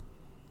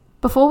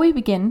Before we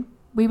begin,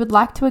 we would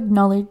like to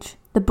acknowledge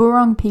the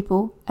Burong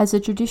people as the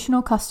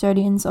traditional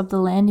custodians of the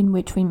land in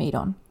which we meet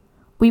on.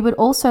 We would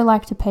also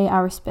like to pay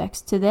our respects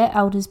to their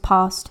elders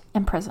past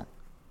and present.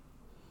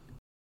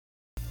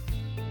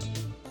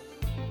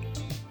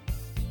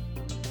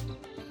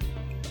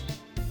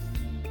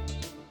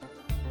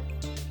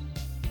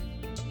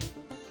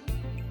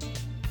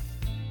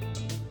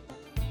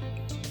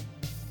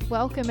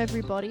 Welcome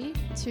everybody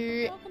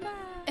to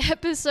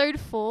episode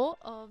 4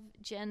 of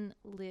Gen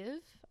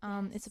Live.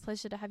 It's a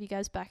pleasure to have you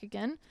guys back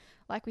again.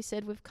 Like we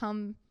said, we've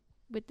come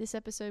with this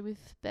episode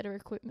with better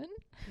equipment.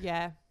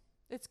 Yeah,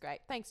 it's great.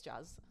 Thanks,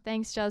 Juz.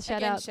 Thanks, Juz. Shout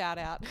Again, out. shout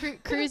out.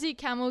 Cruisy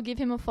Camel, give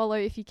him a follow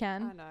if you I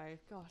can. know.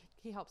 God,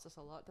 he helps us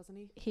a lot, doesn't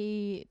he?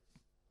 He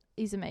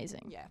is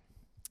amazing. Yeah.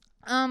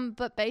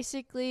 But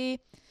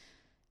basically,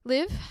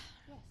 Liv,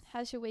 Yes.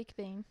 how's your week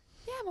been?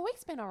 Yeah, my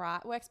week's been all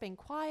right. Work's been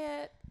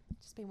quiet.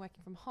 Just been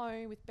working from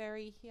home with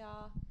Berry here.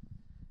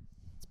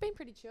 It's been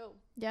pretty chill.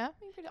 Yeah?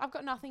 I've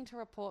got nothing to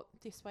report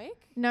this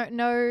week. No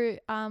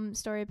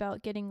story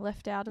about getting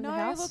left out of the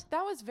house? Look,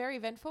 that was very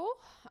eventful.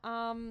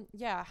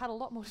 Yeah, I had a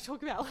lot more to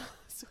talk about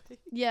last week.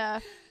 Yeah.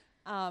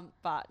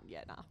 But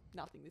yeah,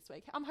 nothing this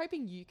week. I'm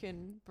hoping you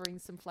can bring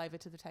some flavour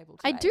to the table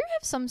today. I do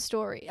have some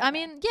story. I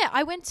mean, yeah,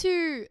 I went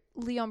to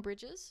Leon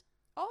Bridges.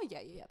 Oh,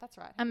 yeah, that's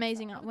right.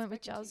 Amazing. I went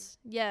with Juz.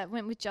 Yeah,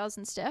 went with Juz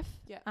and Steph.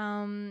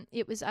 Yeah.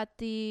 It was at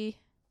the...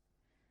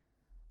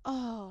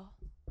 Oh,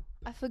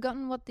 I've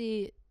forgotten what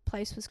the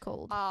place was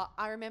called.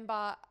 I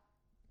remember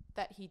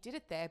that he did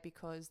it there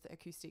because the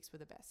acoustics were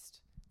the best.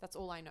 That's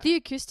all I know. The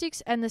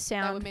acoustics and the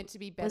sound they were meant to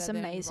be better was than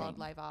amazing. Rod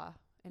Laver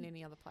in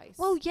any other place.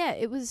 Well, yeah,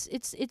 it was.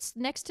 It's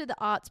next to the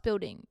Arts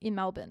Building in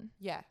Melbourne.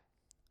 Yeah.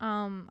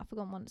 I've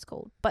forgotten what it's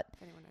called, but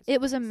If anyone knows it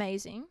what was is.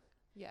 amazing.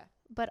 Yeah.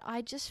 But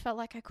I just felt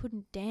like I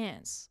couldn't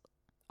dance.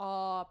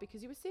 Oh,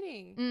 because you were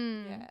sitting.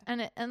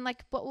 Yeah. And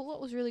like,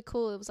 what was really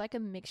cool? It was like a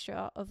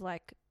mixture of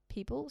like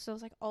people, so it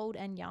was like old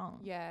and young.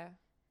 Yeah.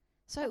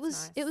 So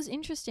That's it was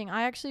interesting.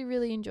 I actually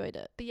really enjoyed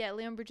it. But yeah,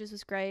 Leon Bridges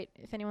was great.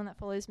 If anyone that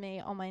follows me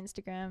on my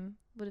Instagram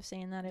would have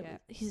seen that.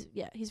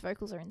 His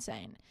vocals are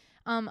insane.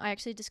 I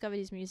actually discovered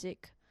his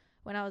music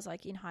when I was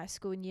like in high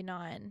school in year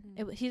 9.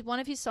 One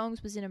of his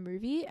songs was in a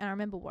movie, and I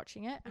remember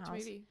watching it. Which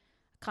movie?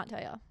 I can't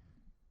tell you.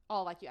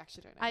 Oh, like you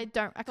actually don't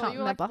know. I can't you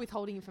were remember. like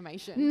withholding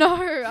information.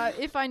 No,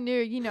 if I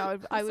knew,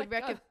 I would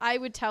like, I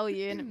would tell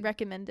you and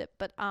recommend it.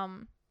 But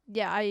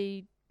yeah,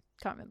 I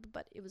can't remember,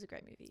 but it was a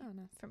great movie. Oh,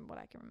 nice. From what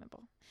I can remember.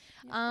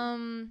 Yeah,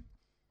 cool.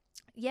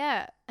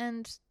 Yeah,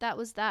 and that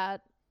was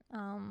that.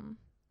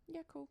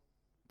 Yeah, cool.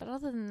 But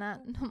other than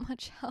that, not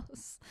much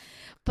else.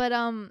 But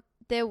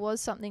there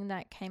was something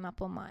that came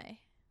up on my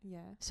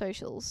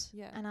socials.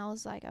 Yeah. And I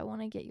was like, I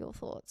want to get your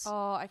thoughts.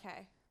 Oh,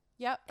 okay.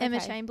 Yep. Emma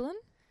okay. Chamberlain.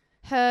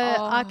 Her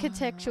Oh,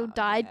 Architectural yeah.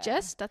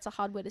 Digest, that's a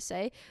hard word to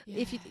say.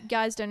 If you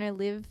guys don't know,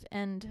 Liv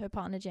and her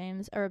partner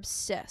James are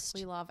obsessed.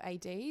 We love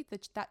AD,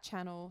 that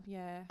channel.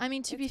 Yeah. I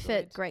mean, to be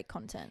fair, great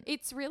content.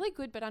 It's really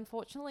good, but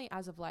unfortunately,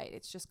 as of late,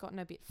 it's just gotten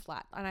a bit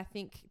flat. And I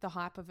think the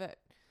hype of it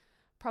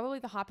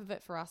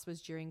for us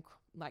was during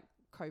like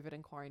COVID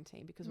and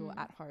quarantine, because we were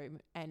at home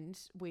and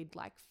we'd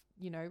like,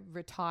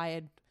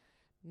 retired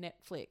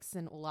Netflix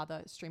and all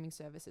other streaming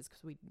services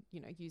because we,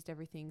 used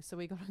everything. So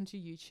we got onto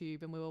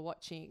YouTube and we were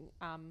watching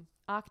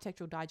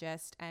Architectural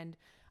Digest, and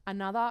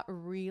another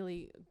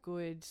really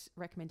good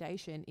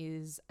recommendation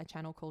is a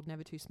channel called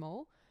Never Too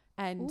Small.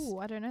 And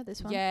I don't know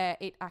this one. Yeah,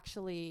 it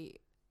actually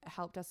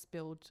helped us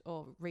build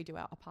or redo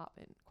our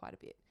apartment quite a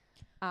bit.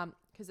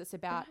 Because it's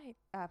about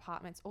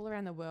apartments all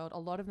around the world. A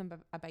lot of them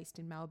are based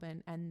in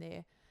Melbourne, and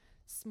they're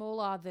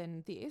smaller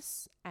than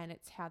this, and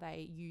it's how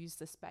they use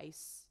the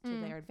space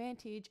to their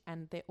advantage,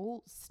 and they're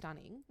all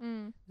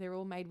stunning. They're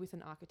all made with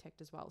an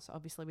architect as well, so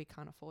obviously we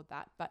can't afford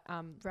that, but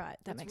right,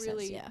 that makes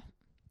really sense. Yeah,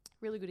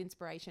 really good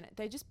inspiration.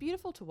 They're just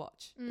beautiful to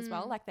watch as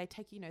well. Like they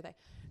take,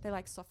 they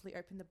like softly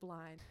open the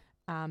blind,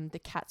 the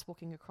cat's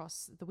walking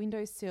across the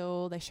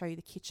windowsill, they show you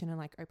the kitchen and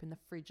like open the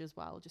fridge as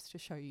well, just to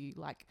show you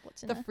like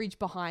what's in the fridge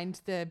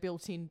behind the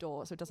built-in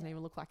door, so it doesn't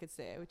even look like it's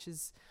there, which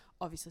is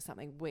obviously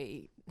something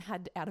we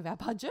had out of our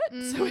budget,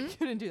 so we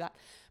couldn't do that.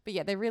 But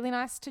yeah, they're really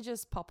nice to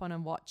just pop on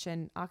and watch.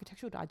 And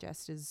Architectural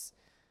Digest is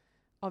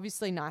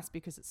obviously nice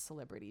because it's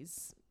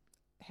celebrities'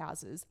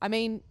 houses. I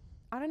mean,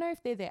 I don't know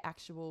if they're their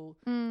actual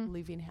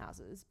live-in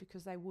houses,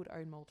 because they would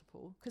own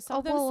multiple. Because some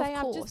of them say,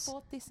 I've just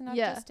bought this and I've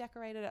just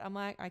decorated it. I'm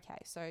like, okay,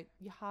 so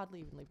you hardly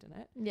even lived in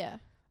it. Yeah,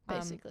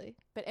 basically.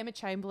 But Emma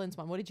Chamberlain's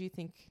one, what did you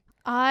think?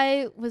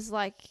 I was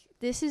like,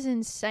 this is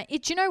insane. Do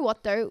you know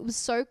what though? It was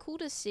so cool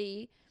to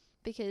see,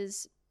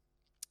 because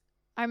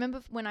I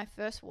remember when I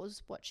first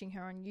was watching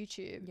her on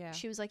YouTube,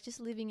 she was like just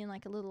living in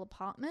like a little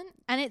apartment,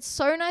 and it's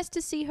so nice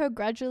to see her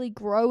gradually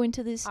grow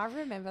into this I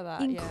remember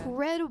that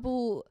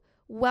incredible,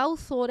 well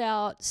thought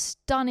out,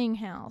 stunning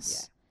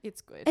house. Yeah,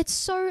 it's good. It's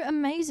so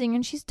amazing,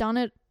 and she's done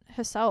it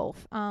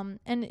herself. And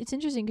it's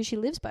interesting because she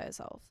lives by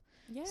herself.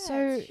 Yeah, so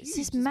it's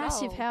this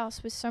massive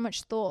house with so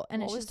much thought,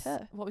 and it's just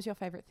her. What was your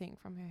favorite thing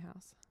from her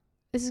house?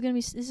 This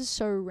is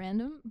so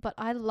random, but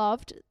I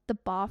loved the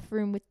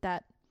bathroom with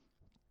that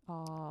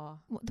Oh.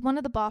 One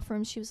of the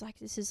bathrooms, she was like,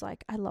 this is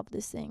like, I love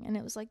this thing. And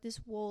it was like this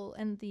wall,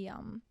 and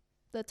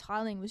the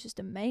tiling was just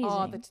amazing.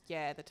 Oh,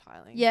 the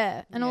tiling.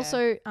 Yeah. And Yeah.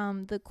 also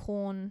the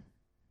corn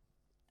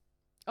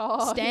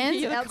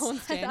stands the outside. corn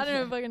stand, I don't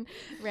know, fucking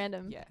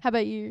random. Yeah. How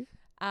about you?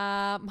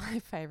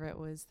 My favourite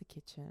was the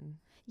kitchen.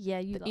 Yeah,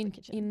 you love the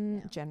kitchen.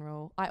 In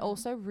general. I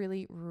also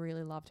really,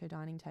 really loved her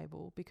dining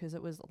table because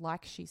it was,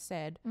 like she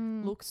said,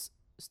 looks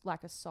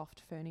like a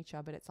soft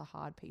furniture, but it's a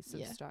hard piece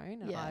of stone.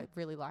 And I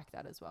really like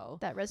that as well.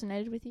 That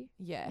resonated with you?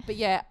 Yeah. But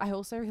yeah, I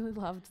also really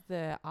loved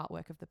the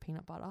artwork of the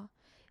peanut butter.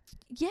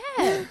 Yeah.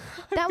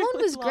 That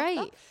one was great.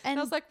 That. And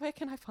I was like, where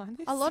can I find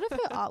this? A lot of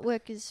her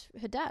artwork is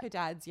her dad. Her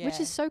dad's, yeah. Which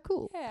is so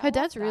cool. Yeah, her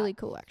dad's really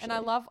cool, actually.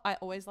 And I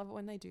always love it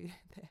when they do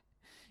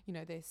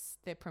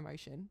their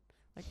promotion.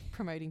 Like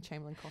promoting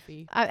Chamberlain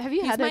coffee. Have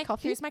you had her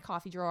coffee? Here's my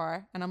coffee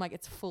drawer, and I'm like,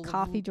 it's full of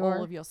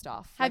all of your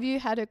stuff. Have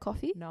you had her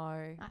coffee? No,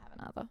 I haven't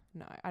either.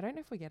 No, I don't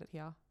know if we get it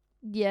here.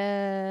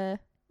 Yeah,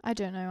 I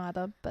don't know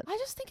either, but I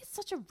just think it's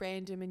such a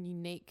random and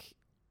unique,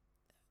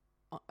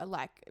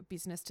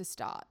 business to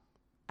start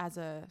as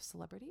a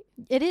celebrity.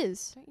 It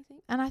is, don't you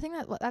think? And I think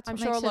that's. I'm what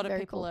sure makes a lot of very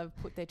people cool. have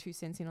put their 2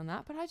 cents in on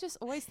that, but I just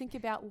always think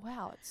about,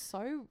 wow, it's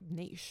so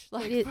niche.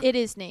 It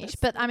is niche,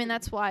 but I mean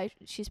that's why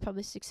she's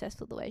probably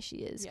successful the way she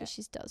is, because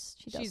she does.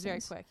 She's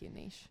very quirky and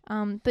niche.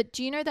 But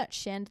do you know that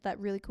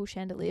really cool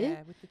chandelier?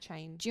 Yeah, with the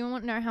chain. Do you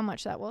want to know how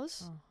much that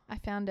was? Oh. I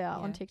found out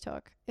on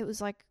TikTok. It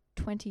was like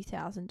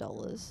 $20,000.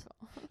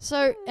 Oh,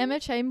 so Emma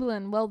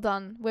Chamberlain, well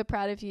done. We're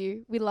proud of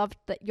you. We loved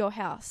your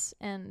house,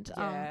 and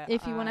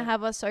if you want to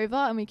have us over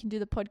and we can do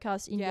the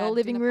podcast in your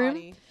living room.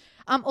 Party.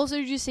 Also,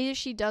 did you see that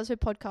she does her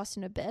podcast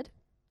in her bed?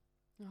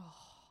 Oh,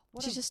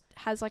 she just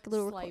has like a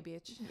little slay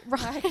bitch.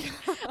 Right.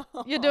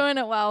 You're doing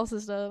it well,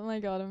 sister. Oh my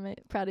god, I'm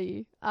proud of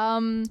you.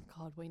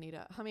 God, we need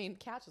it. I mean,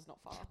 couch is not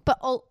far. But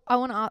I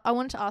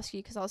wanted to ask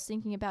you, because I was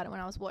thinking about it when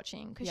I was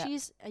watching, because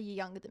she's a year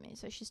younger than me,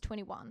 so she's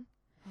 21.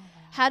 Oh, wow.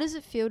 How does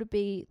it feel to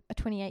be a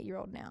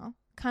 28-year-old now?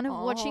 Kind of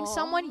watching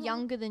someone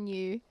younger than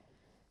you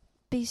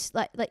be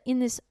like in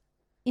this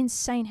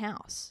insane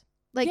house.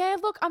 Like, yeah,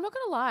 look, I'm not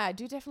gonna lie, I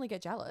do definitely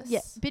get jealous. Yeah,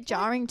 a bit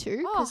jarring too,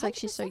 because like 100%.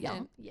 she's so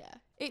young. Yeah,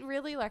 it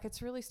really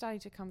it's really starting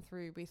to come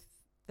through with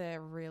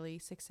the really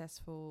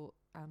successful,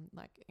 I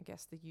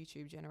guess the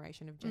YouTube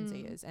generation of Gen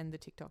Zers and the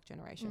TikTok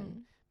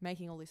generation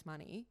making all this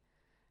money,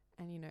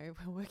 and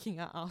we're working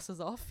our asses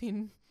off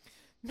in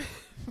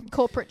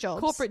corporate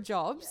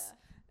jobs.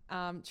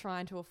 Yeah.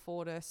 Trying to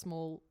afford a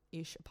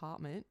small-ish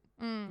apartment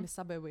in a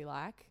suburb we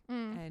like,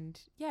 and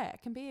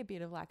it can be a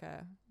bit of like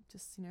a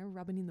just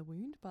rubbing in the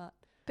wound, but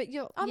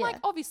I'm like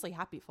obviously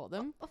happy for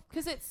them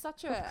because it's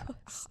such a.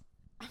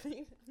 I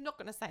mean, I'm not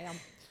gonna say I'm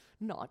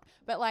not,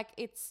 but like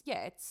it's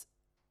I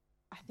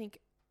think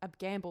a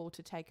gamble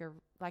to take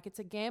it's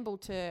a gamble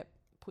to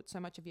put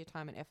so much of your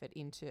time and effort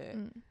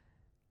into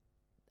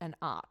an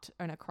art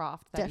and a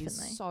craft that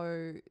is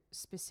so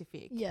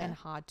specific and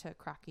hard to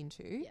crack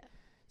into. Yeah.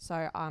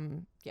 So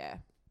I'm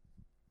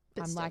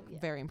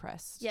very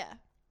impressed. Yeah.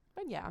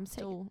 But yeah, I'm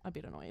still a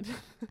bit annoyed.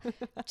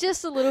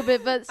 Just a little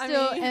bit, but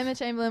still, Emma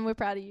Chamberlain, we're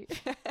proud of you.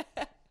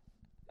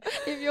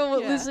 If you're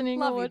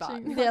listening or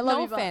watching. Yeah,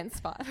 no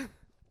offense, but.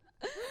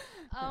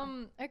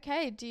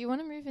 Okay, do you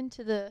want to move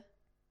into the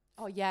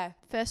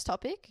first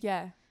topic?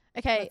 Yeah.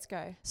 Okay. Let's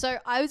go. So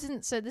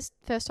this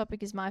first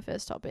topic is my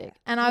first topic.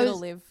 And Little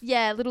Liv.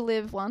 Yeah, Little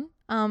Liv one.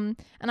 And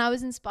I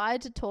was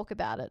inspired to talk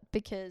about it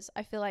because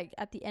I feel like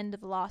at the end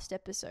of the last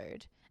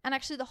episode, and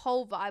actually the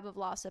whole vibe of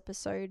last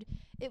episode,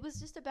 it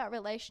was just about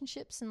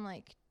relationships and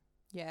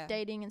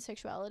dating and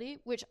sexuality,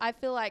 which I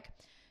feel like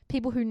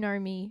people who know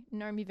me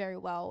very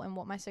well and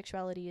what my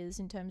sexuality is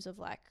in terms of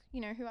who I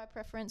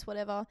preference,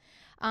 whatever.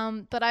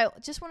 But I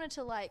just wanted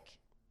to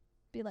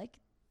be like,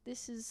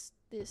 this is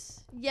this.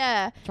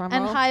 Yeah. Drum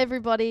and roll. Hi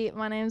everybody,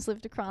 my name's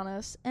Liv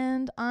DeCranis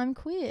and I'm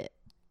queer.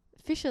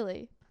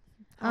 Officially.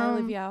 Hi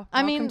Olivia.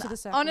 Welcome to the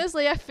circle.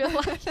 Honestly, I feel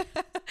like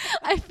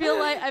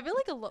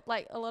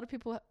a lot of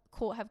people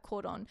have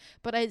caught on,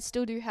 but I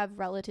still do have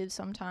relatives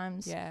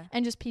sometimes,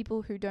 and just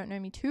people who don't know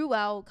me too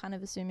well, kind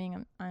of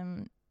assuming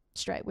I'm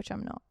straight, which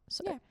I'm not.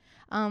 So,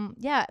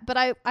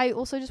 but I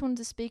also just wanted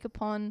to speak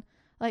upon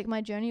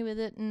my journey with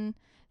it and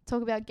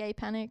talk about gay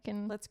panic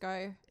and. Let's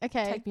go.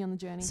 Okay, take me on the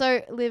journey.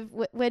 So, Liv,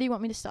 where do you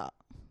want me to start?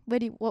 What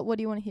do you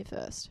want to hear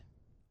first?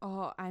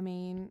 Oh, I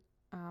mean,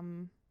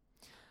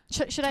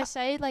 should I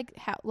say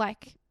how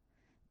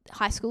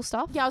high school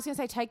stuff? Yeah, I was gonna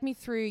say take me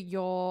through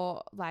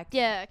your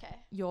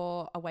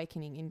your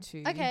awakening into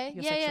your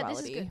sexuality.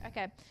 This is good.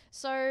 Okay,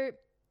 so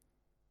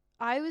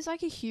I was a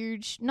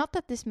huge, not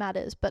that this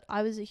matters, but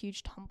I was a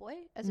huge tomboy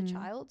as a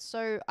child.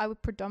 So I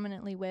would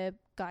predominantly wear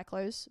boy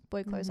clothes.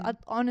 I'd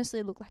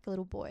honestly look like a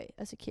little boy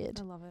as a kid.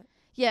 I love it.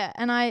 Yeah,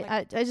 and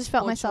I just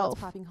felt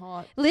myself piping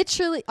hot.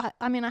 Literally,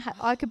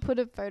 I could put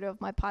a photo of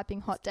my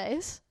piping hot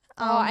days.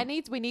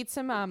 We need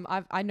some.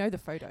 I know the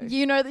photo.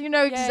 You know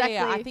exactly.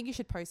 Yeah. I think you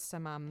should post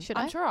some. I'm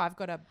sure I've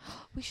got a.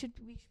 We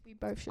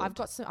both should.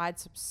 I had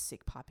some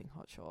sick piping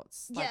hot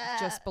shorts.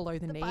 Just below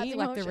the knee,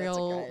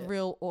 the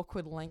real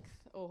awkward length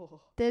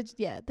Oh. they're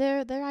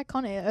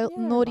iconic. Yeah,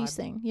 Naughty's vibe.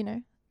 thing, you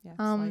know.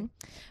 Yeah.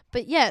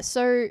 But yeah,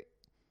 so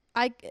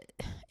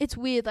it's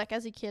weird. Like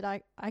as a kid,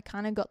 I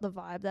kind of got the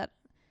vibe that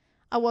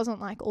I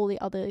wasn't like all the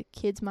other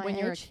kids my age. When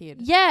you're a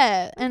kid.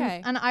 Yeah,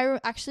 Okay. and I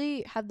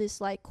actually have this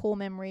like core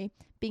memory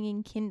being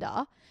in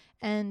kinder,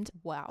 and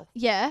Wow.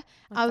 yeah,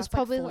 I was that's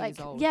probably 4 like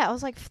years old. I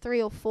was like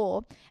 3 or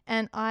 4,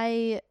 and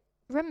I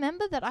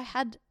remember that I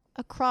had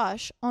a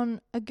crush on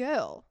a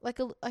girl, like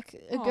a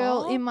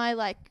girl Aw. in my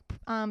like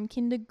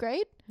kinder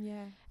grade.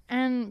 Yeah.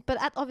 And but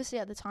obviously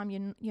at the time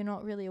you're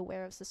not really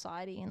aware of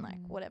society and like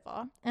Mm.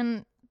 whatever.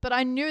 And but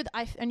I knew that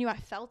I knew I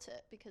felt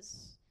it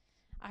because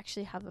I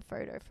actually have a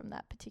photo from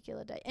that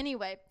particular day.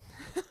 Anyway,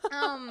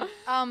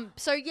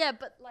 so yeah,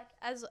 but like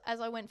as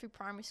I went through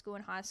primary school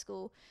and high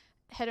school,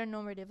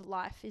 heteronormative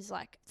life is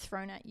like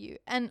thrown at you.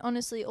 And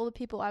honestly, all the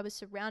people I was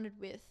surrounded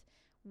with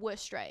were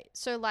straight.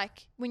 So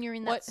like when you're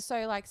in that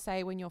So like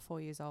say when you're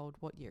 4 years old,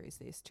 what year is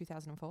this?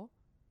 2004?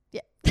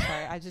 Yeah.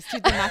 Sorry, I just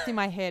did the math in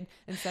my head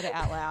and said it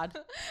out loud.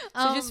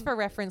 So just for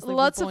reference, Liv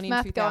lots was born of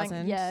math in 2000.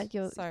 going. Yeah,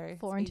 you're so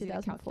 4 in it's easy to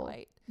 2004.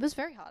 calculate. It was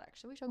very hard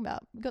actually. What are you talking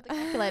about? We got the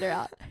calculator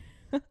out.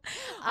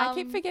 I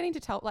keep forgetting to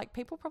tell, like,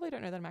 people probably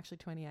don't know that I'm actually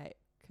 28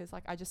 because,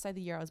 like, I just say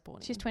the year I was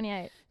born She's in.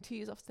 28. 2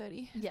 years off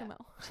 30. Yeah.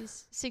 Mel.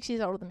 She's 6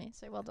 years older than me,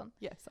 so well done.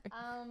 Yeah, sorry.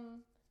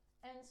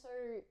 And so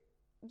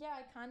yeah,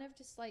 I kind of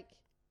just like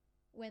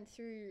went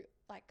through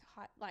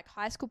like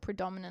high school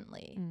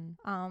predominantly.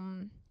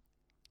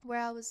 Where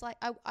I was like,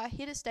 I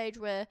hit a stage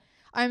where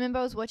I remember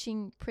I was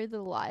watching Pretty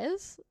Little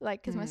Liars,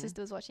 like, because my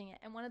sister was watching it,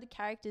 and one of the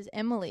characters,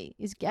 Emily,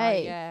 is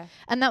gay. Yeah.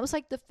 And that was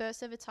like the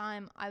first ever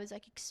time I was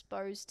like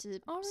exposed to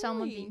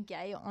someone really? being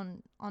gay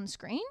on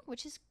screen,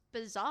 which is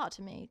bizarre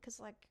to me because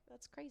like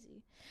that's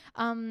crazy.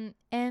 And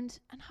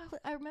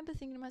I remember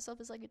thinking to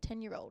myself as like a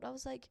 10-year-old, I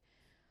was like,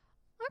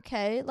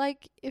 okay,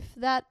 like if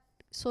that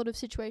sort of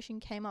situation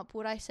came up,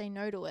 would I say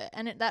no to it?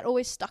 And that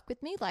always stuck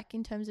with me, like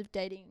in terms of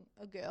dating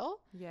a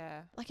girl.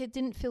 Yeah. Like it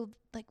didn't feel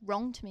like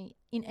wrong to me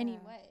in any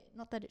Yeah. way.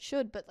 Not that it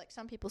should, but like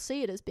some people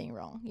see it as being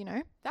wrong, you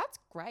know? That's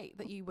great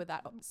that you were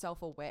that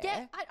self-aware.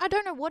 Yeah, I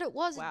don't know what it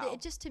was. Wow. It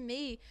just to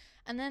me,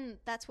 and then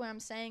that's where I'm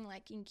saying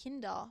like in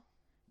kinder,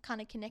 kind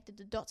of connected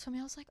the dots for me.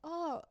 I was like,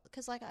 oh,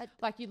 because like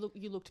you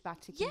looked back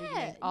to Yeah,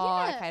 kindergarten.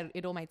 yeah. Okay,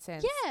 it all made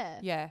sense. yeah.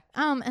 Yeah.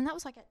 And that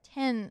was like at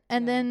 10,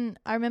 and Yeah. then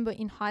I remember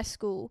in high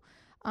school,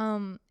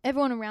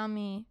 everyone around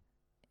me,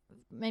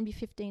 maybe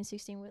 15,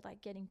 16, were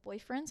like getting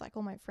boyfriends. Like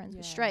all my friends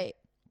were Yeah. straight.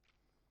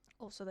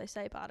 Also they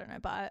say, but I don't know,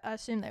 but I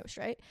assume they were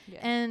straight. Yeah.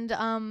 And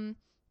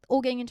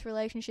all getting into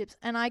relationships,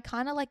 and I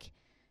kind of like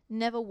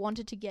never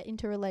wanted to get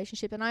into a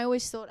relationship, and I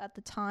always thought at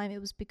the time it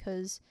was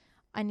because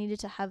I needed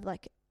to have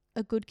like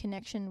a good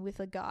connection with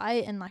a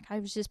guy, and like I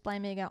was just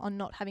blaming it on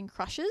not having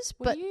crushes.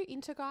 Were but you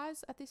into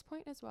guys at this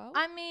point as well?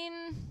 I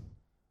mean,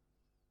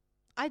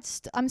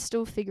 I'm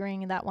still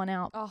figuring that one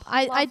out. Oh,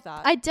 I love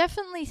that. I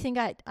definitely think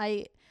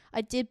I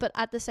did, but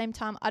at the same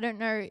time, I don't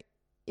know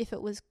if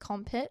it was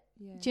compet.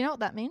 Yeah. Do you know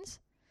what that means?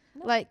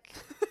 No. Like,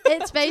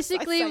 it's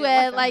basically say it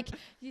where like like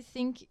you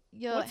think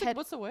your head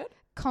what's the word?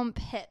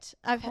 compet.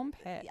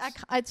 Compet.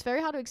 It's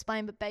very hard to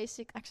explain, but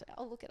actually,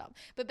 I'll look it up.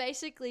 But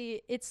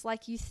basically, it's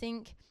like you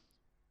think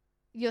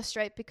you're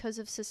straight because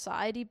of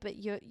society, but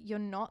you're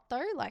not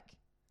though. Like,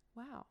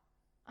 Wow.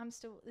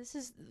 this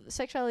is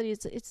sexuality.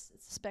 It's a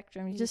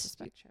spectrum. You It is just a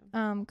spectrum.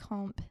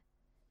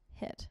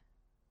 compet.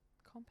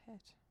 Compet.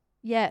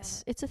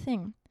 Yes, it's a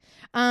thing.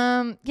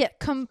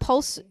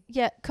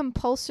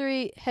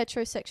 Compulsory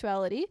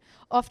heterosexuality,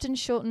 often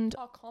shortened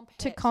Oh, compet.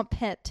 to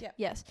compet. Yep.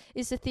 Yes,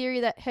 is the theory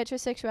that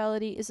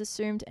heterosexuality is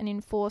assumed and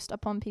enforced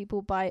upon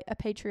people by a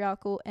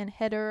patriarchal and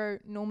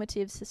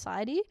heteronormative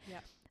society.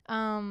 Yep.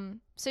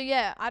 So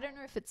yeah, I don't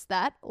know if it's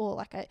that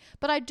or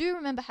but I do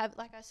remember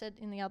like I said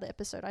in the other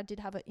episode, I did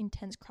have an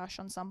intense crush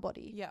on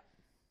somebody. Yeah.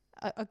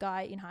 A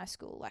guy in high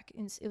school, like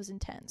it was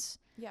intense.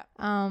 Yeah.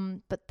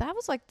 But that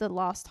was like the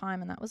last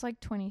time, and that was like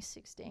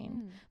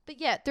 2016. But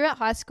yeah, throughout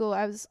high school,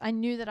 I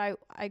knew that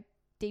I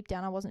deep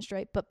down I wasn't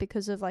straight, but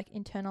because of like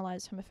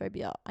internalized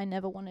homophobia, I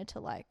never wanted to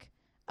like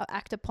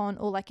act upon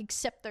or like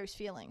accept those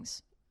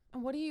feelings.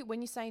 And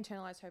when you say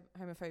internalized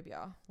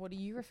homophobia, what are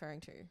you referring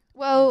to?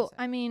 Well,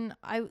 I mean,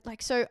 I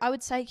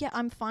would say, yeah,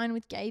 I'm fine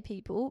with gay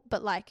people,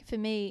 but like for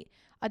me,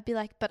 I'd be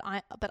like, but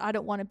I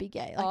don't want to be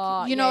gay.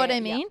 Like, you know what I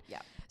mean?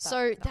 Yeah.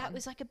 So that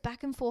was like a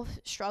back and forth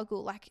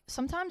struggle. Like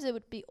sometimes it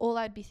would be all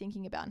I'd be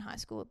thinking about in high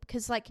school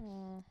because like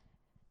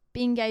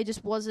being gay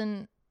just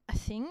wasn't a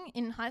thing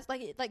in high school.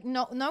 Like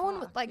no one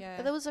would, like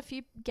there was a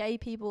few gay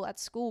people at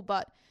school,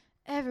 but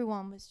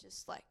everyone was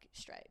just like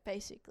straight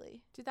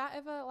basically. Did that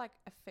ever like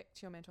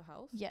affect your mental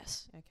health?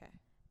 Yes. Okay.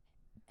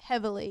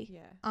 Heavily.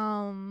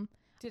 Yeah.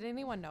 Did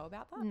anyone know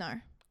about that? No.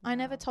 I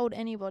never told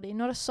anybody,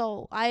 not a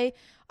soul. I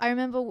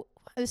remember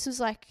this was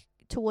like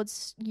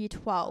towards year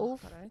 12. Oh,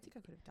 God, I don't think I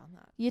could have done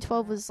that. Year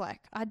 12 was like,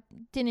 I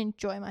didn't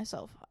enjoy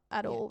myself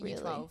at all, year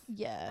really. 12?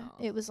 Yeah, Oh.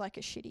 it was like a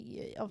shitty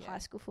year of high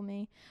school for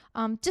me.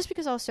 Just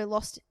because I was so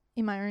lost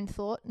in my own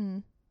thought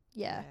and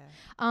yeah.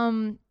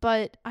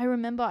 But I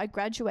remember I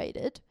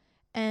graduated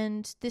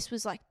And this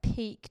was like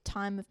peak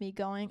time of me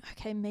going,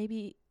 okay,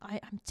 maybe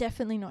I'm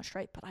definitely not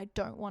straight, but I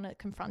don't want to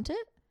confront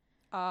it.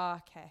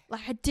 Okay.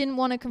 Like I didn't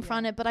want to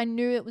confront it, but I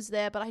knew it was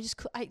there, but I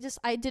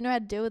didn't know how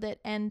to deal with it.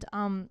 And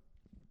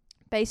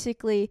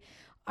basically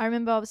I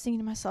remember I was thinking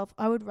to myself,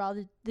 I would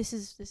rather, this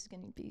is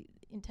going to be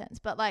intense,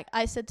 but like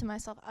I said to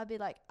myself, I'd be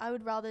like, I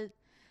would rather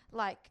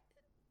like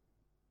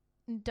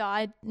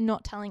die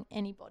not telling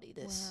anybody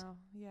this. Wow.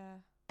 Yeah.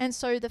 And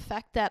so the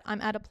fact that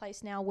I'm at a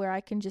place now where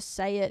I can just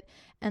say it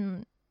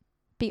and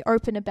be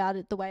open about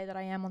it the way that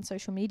I am on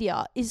social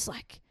media is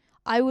like,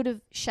 I would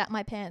have shat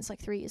my pants like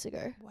 3 years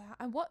ago. Wow.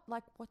 And what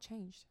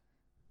changed?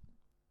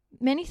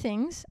 Many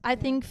things. I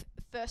think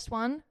first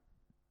one,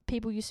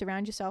 people you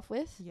surround yourself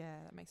with. Yeah,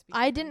 that makes me.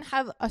 I didn't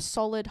have a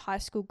solid high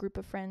school group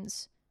of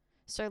friends.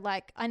 So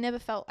like I never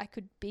felt I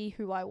could be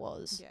who I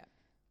was. Yeah.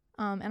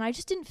 And I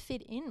just didn't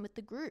fit in with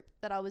the group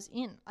that I was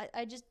in.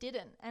 I just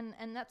didn't.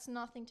 And that's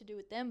nothing to do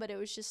with them, but it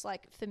was just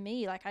like for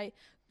me, like I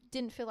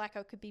didn't feel like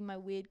I could be my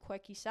weird,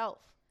 quirky self.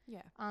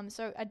 Yeah.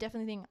 So I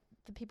definitely think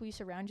the people you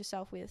surround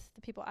yourself with,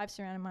 the people I've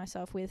surrounded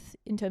myself with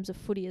in terms of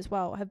footy as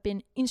well, have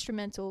been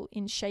instrumental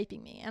in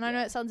shaping me. And I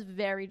know it sounds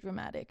very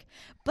dramatic,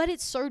 but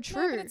it's so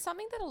true. No, but it's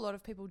something that a lot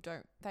of people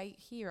they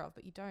hear of,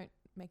 but you don't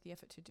make the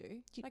effort to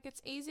do. Like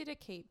it's easy to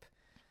keep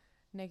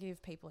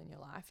negative people in your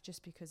life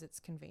just because it's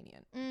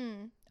convenient.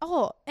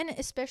 Oh, and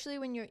especially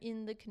when you're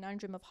in the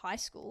conundrum of high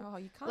school. Oh,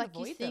 you can't like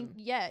avoid you think, them.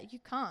 Yeah, you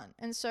can't.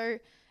 And so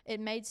it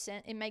makes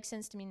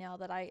sense to me now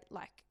that I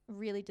like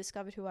really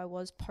discovered who I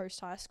was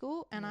post high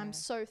school, and I'm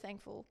so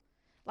thankful.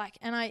 Like,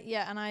 and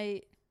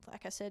I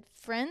like I said,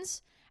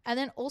 friends, and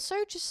then also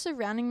just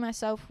surrounding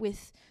myself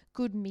with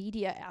good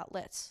media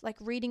outlets, like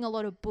reading a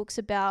lot of books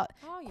about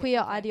queer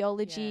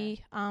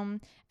ideology.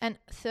 And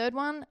third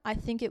one, I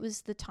think it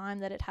was the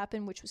time that it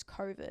happened, which was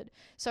COVID.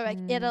 So like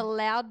it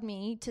allowed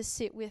me to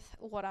sit with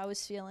what I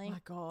was feeling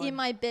in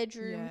my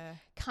bedroom,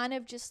 kind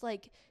of just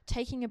like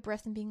taking a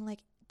breath and being like,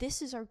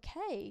 this is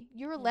okay.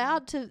 You're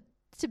allowed to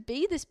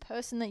be this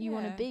person that you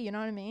want to be. You know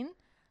what I mean?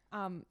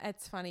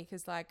 It's funny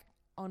because like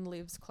on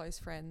Liv's close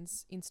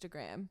friends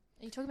Instagram.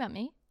 Are you talking about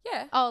me?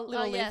 Yeah. Oh,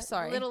 Little Liv,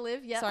 sorry. Little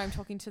Liv, yeah. Sorry, I'm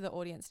talking to the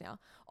audience now.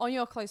 On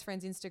your close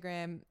friends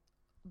Instagram,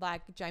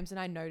 like James and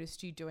I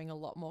noticed you doing a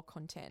lot more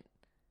content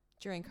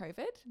during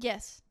COVID.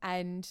 Yes.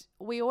 And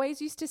we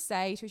always used to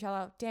say to each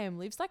other, damn,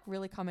 Liv's like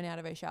really coming out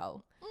of her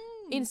shell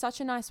in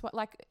such a nice way,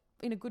 like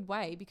in a good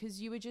way,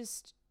 because you were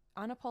just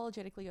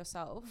unapologetically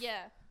yourself.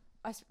 Yeah.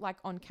 Like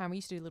on camera, we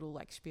used to do little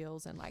like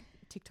spiels and like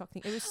TikTok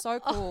thing. It was so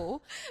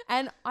cool.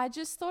 And I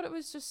just thought it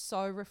was just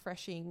so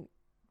refreshing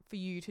for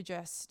you to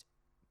just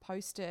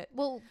post it.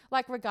 Well,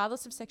 like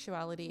regardless of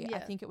sexuality, I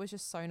think it was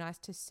just so nice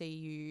to see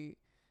you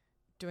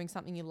doing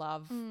something you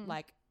love,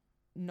 like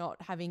not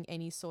having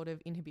any sort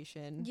of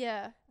inhibition.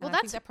 Yeah. Well,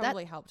 I think that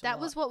probably helped. That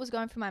was what was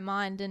going through my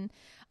mind. And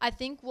I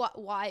think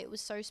why it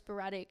was so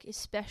sporadic,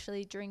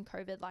 especially during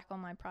COVID, like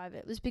on my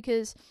private, was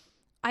because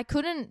I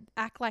couldn't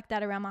act like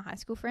that around my high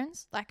school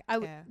friends. Like I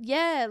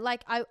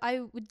like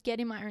I would get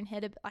in my own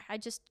head. Like I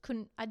just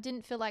couldn't, I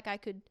didn't feel like I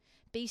could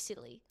be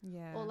silly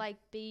or like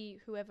be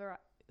whoever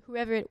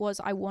it was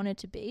I wanted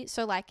to be.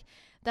 So like,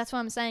 that's what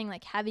I'm saying,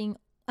 like having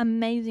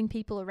amazing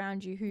people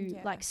around you who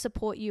like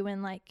support you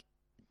and like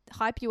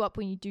hype you up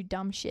when you do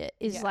dumb shit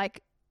is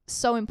like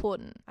so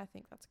important. I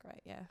think that's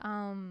great. Yeah.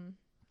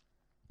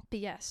 But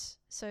yes,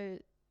 so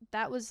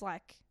that was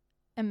like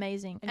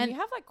amazing. And you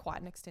have like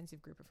quite an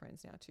extensive group of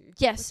friends now too.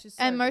 Yes.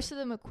 And most of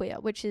them are queer,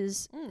 which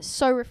is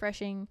so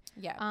refreshing.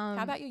 Yeah.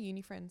 How about your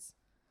uni friends?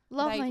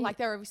 Love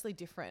they're obviously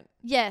different.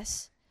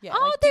 Yes. Yeah.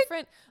 Oh, like they're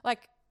different.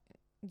 Like,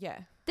 yeah.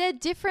 They're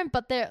different,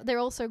 but they're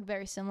also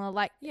very similar.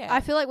 Like,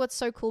 I feel like what's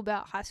so cool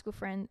about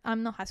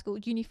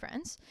uni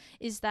friends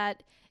is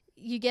that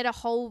you get a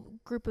whole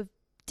group of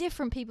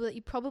different people that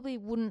you probably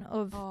wouldn't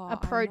have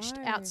approached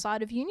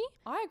outside of uni.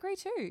 I agree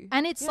too.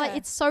 And it's like,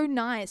 it's so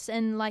nice.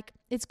 And like,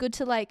 it's good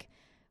to like,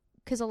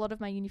 because a lot of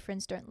my uni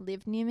friends don't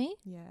live near me.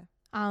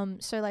 Yeah.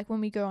 So like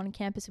when we go on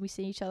campus and we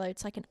see each other,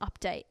 it's like an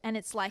update, and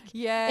it's like,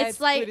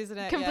 it's like good, isn't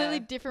it? completely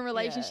different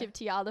relationship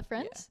to your other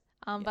friends.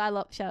 But I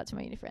love, shout out to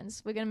my uni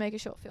friends. We're going to make a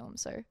short film.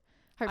 So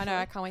hopefully. I know.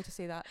 I can't wait to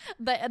see that.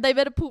 They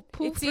better pull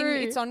through.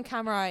 It's on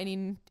camera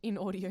and in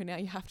audio now.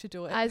 You have to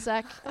do it.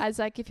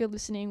 Isaac, if you're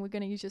listening, we're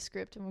going to use your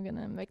script and we're going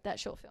to make that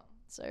short film.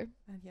 So,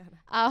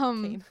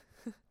 keen.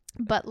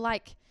 but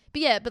like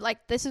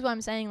this is what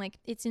I'm saying. Like,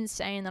 it's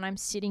insane that I'm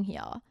sitting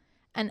here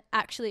and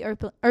actually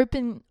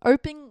openly,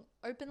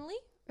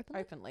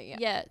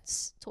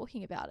 it's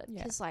talking about it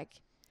because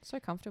like so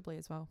comfortably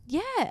as well.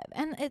 Yeah,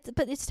 and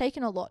it's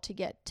taken a lot to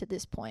get to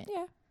this point.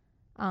 Yeah.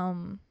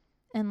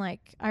 And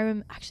like I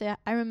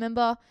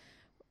remember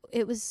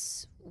it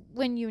was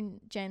when you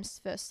and James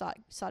first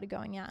started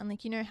going out, and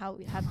like, you know how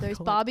we have those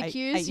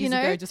barbecues, eight years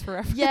ago, just for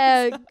reference.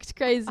 Yeah, it's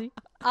crazy.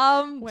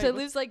 So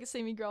Liv's like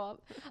see me grow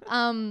up.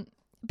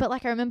 But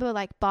like I remember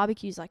like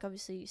barbecues, like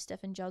obviously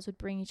Steph and Giles would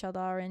bring each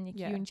other, and like,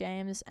 you and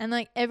James, and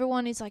like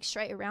everyone is like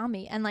straight around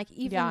me, and like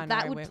even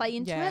that would play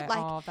into it. Like,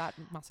 oh, that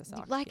must have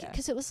sucked. Like,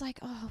 because it was like,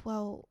 oh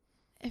well,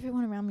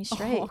 everyone around me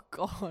straight. Oh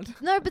God.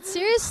 No, but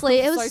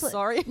seriously, I'm it was so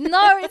sorry.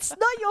 No, it's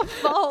not your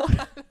fault.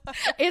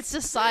 It's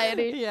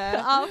society.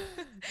 Yeah.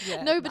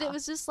 No, but it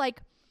was just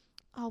like,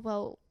 oh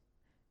well,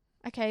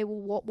 okay,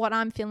 well what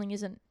I'm feeling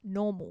isn't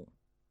normal.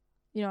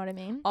 You know what I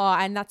mean? Oh,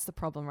 and that's the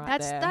problem there.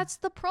 That's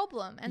the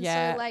problem. And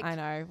yeah, so like I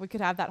know. We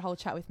could have that whole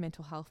chat with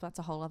mental health. That's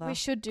a whole other we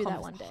should do that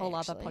one day. Whole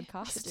actually. other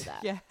podcast. We should do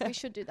that. Yeah. We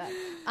should do that.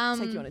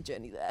 Take you on a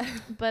journey there.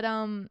 But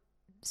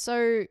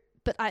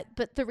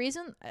but the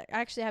reason I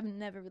actually haven't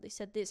never really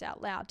said this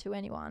out loud to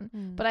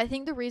anyone, but I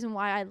think the reason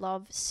why I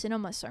love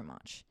cinema so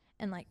much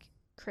and like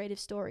creative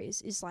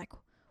stories is like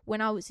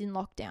when I was in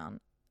lockdown,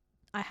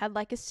 I had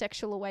like a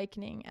sexual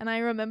awakening, and I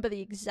remember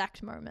the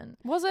exact moment.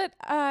 Was it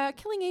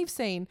Killing Eve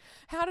scene?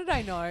 How did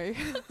I know?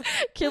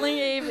 Killing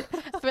Eve,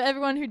 for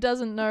everyone who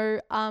doesn't know,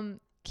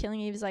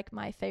 Killing Eve is like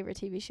my favorite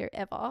TV show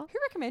ever. Who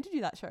recommended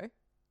you that show?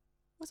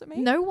 Was it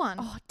me? No one.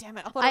 Oh, damn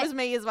it. I thought it was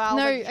me as well.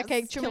 No, like, yes,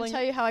 okay, do you want me to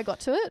tell you how I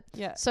got to it?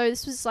 Yeah. So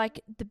this was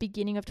like the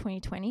beginning of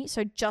 2020,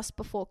 so just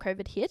before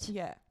COVID hit.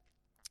 Yeah.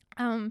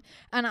 And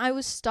I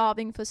was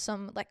starving for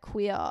some like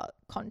queer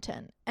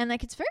content, and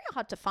like it's very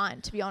hard to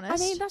find, to be honest. I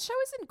mean, that show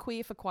isn't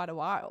queer for quite a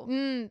while.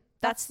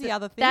 That's the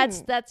other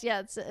thing. That's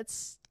yeah.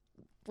 It's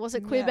was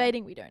it queer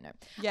baiting? We don't know.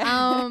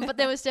 Yeah. But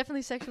there was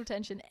definitely sexual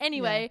tension.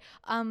 Anyway,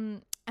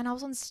 and I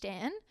was on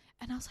Stan,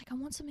 and I was like, I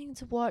want something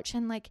to watch,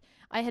 and like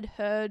I had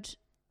heard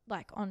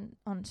like on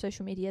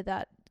social media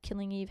that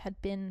Killing Eve had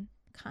been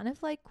kind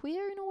of like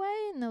queer in a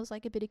way, and there was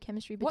like a bit of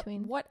chemistry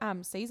between. What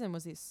season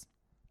was this?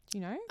 Do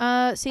you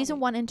know?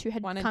 Season 1 and 2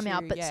 had come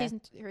out, but season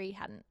 3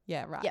 hadn't.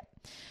 Yeah, right. Yeah.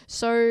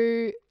 So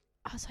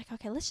I was like,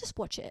 okay, let's just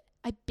watch it.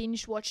 I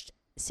binge watched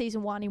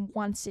season 1 in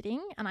one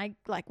sitting, and I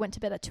like went to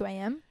bed at 2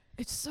 a.m.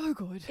 It's so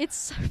good. It's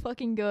so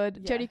fucking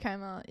good. Yeah. Jodie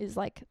Comer is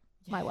like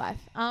my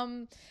wife.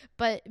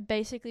 But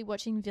basically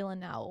watching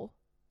Villanelle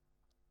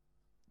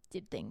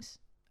did things.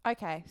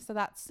 Okay, so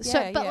that's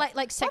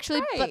like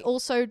sexually, but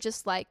also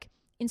just like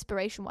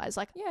inspiration wise,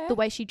 like the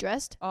way she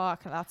dressed. Oh,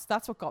 okay,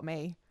 that's what got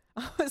me.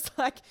 I was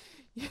like,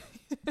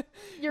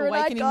 you're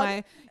awakening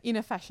my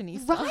inner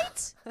fashionista.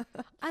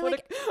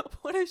 Right?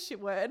 What a shit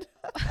word.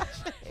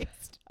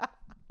 Fashionista.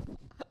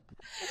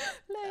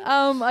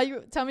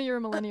 Tell me you're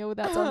a millennial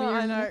without telling me.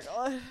 I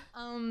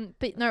know.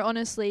 But no,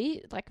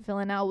 honestly, like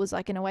Villanelle was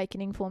like an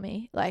awakening for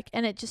me. Like,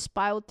 and it just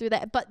spiraled through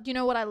that. But you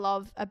know what I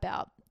love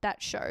about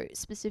that show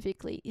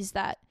specifically is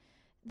that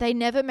they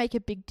never make a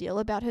big deal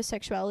about her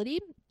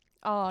sexuality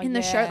in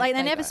the show. Like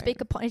they never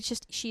speak upon. It's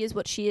just she is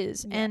what she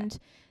is, and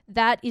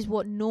that is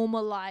what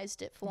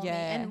normalized it for me,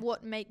 and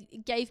what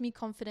gave me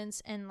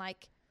confidence and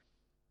like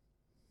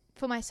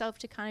for myself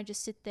to kind of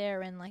just sit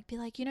there and like be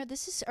like, you know,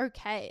 this is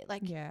okay.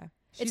 Like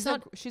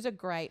she's a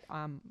great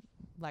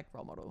like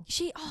role model.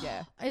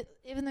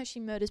 Even though she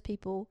murders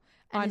people.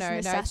 And I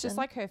know, it's just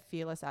like her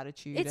fearless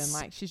attitude, and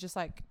like she's just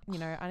like, you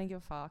know, I don't give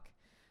a fuck.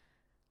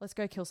 Let's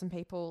go kill some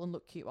people and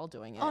look cute while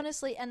doing it.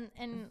 Honestly, and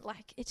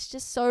like it's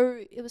just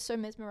it was so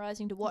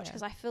mesmerizing to watch,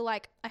 because I feel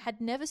like I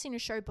had never seen a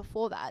show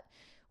before that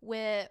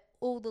where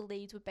all the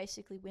leads were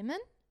basically women,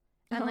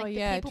 and like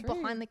the people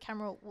behind the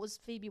camera was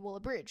Phoebe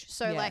Waller-Bridge.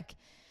 So like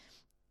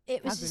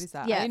it was. How good is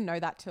that? I didn't know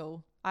that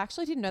I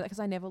actually didn't know that because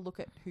I never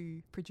look at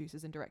who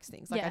produces and directs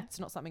things. Like it's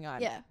not something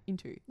I'm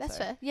into. That's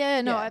fair.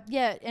 Yeah, no,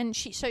 and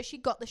she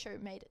got the show,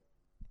 made it.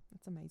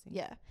 That's amazing.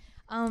 Yeah.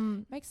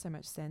 Makes so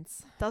much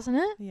sense, doesn't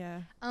it?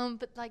 Yeah.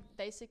 But like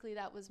basically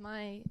that was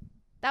my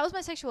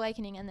sexual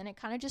awakening, and then it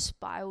kind of just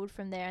spiraled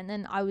from there, and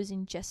then I was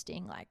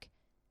ingesting like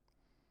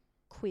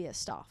queer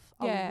stuff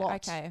a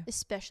lot,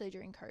 especially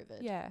during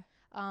COVID. Yeah.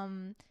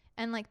 And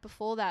like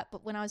before that,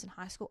 but when I was in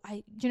high school,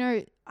 I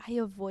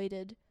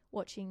avoided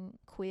watching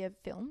queer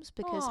films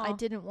because I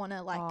didn't want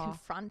to like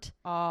confront.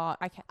 Oh,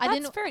 okay.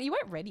 That's fair. You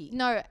weren't ready.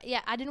 No, yeah,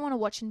 I didn't want to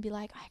watch and be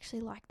like, I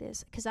actually like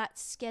this, because that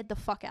scared the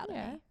fuck out of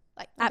me.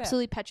 Like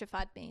absolutely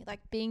petrified me. Like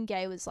being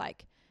gay was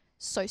like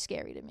so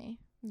scary to me.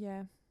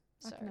 Yeah,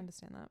 I can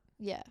understand that.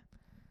 Yeah,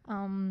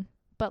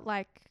 but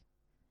like,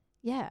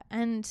 yeah,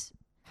 and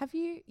have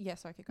you? Yeah,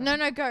 sorry, keep going.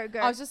 No, go.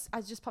 I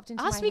just popped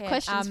into. Ask my me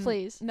questions,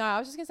 please. No, I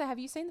was just gonna say, have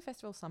you seen the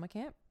festival Summer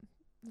Camp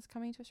that's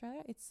coming to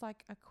Australia? It's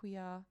like a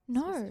queer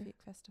specific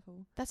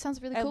festival. That sounds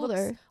really cool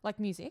though. Like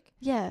music.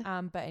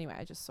 Yeah. But anyway,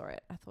 I just saw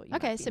it. I thought you.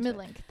 Okay, send me the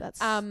link.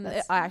 That's.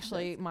 I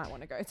actually might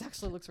want to go. It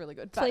actually looks really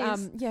good. Please.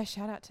 But yeah,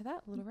 shout out to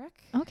that little wreck.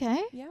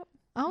 Okay. Yep.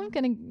 I'm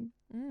gonna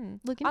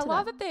look into that. I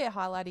love that they're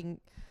highlighting.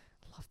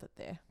 Love that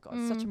they're. God,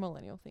 it's such a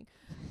millennial thing.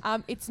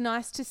 It's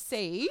nice to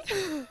see.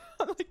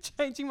 I'm like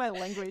changing my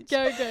language.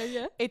 Go,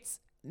 yeah. It's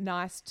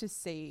nice to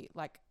see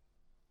like,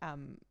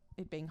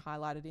 it being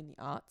highlighted in the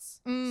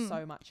arts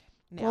so much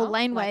now. Well,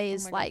 Laneway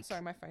is like.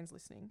 Sorry, my phone's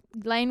listening.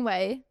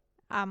 Laneway.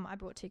 I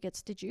bought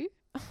tickets. Did you?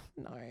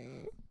 No.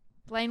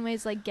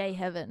 Laneway's like gay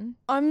heaven.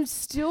 I'm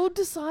still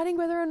deciding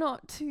whether or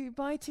not to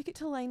buy a ticket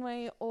to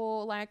Laneway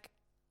or like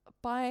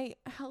buy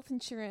health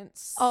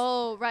insurance.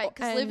 Oh, right.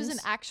 Because Liv is an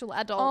actual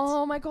adult.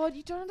 Oh my God.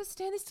 You don't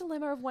understand this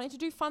dilemma of wanting to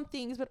do fun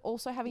things, but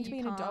also having to be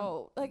an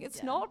adult. Like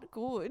it's not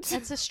good.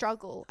 It's a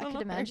struggle. I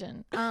could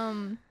imagine.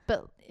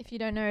 But if you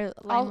don't know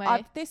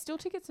Laneway. There's still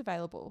tickets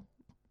available.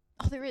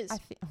 Oh, there is. I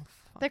think. Oh,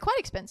 fuck. They're quite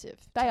expensive.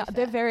 They are.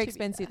 They're very to be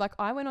expensive. fair. Like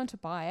I went on to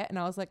buy it, and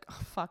I was like, oh,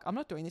 "Fuck, I'm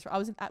not doing this." I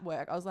was at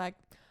work. I was like,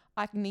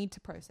 "I need to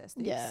process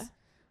this." Yeah.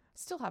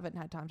 Still haven't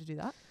had time to do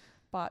that,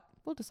 but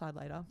we'll decide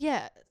later.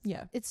 Yeah.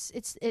 Yeah. It's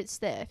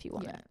there if you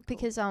want Yeah, it. cool.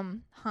 Because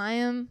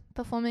Hyam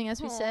performing,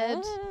 as we said.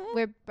 Aww.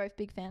 We're both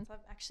big fans. I'm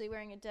actually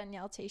wearing a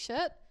Danielle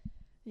t-shirt.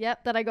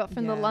 Yep, that I got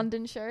from the Yeah.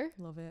 London show.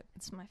 Love it.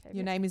 It's my favorite.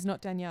 Your name is not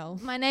Danielle.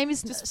 My name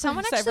is Just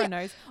someone so actually. everyone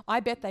knows. I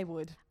bet they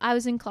would. I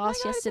was in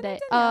class God, isn't it yesterday.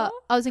 Danielle?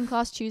 I was in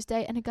class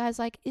Tuesday, and a guy's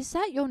like, "Is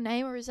that your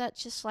name, or is that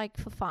just like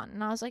for fun?"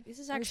 And I was like, "This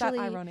is Or actually."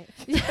 is that ironic?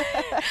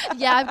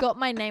 Yeah, I've got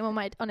my name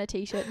on a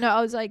t-shirt. No,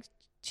 I was like,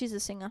 she's a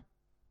singer.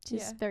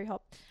 She's Yeah. very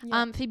hot.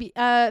 Yeah. Phoebe.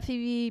 I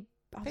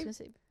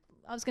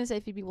was gonna say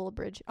Phoebe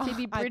Waller-Bridge. Oh,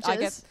 Phoebe I Bridges.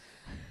 get-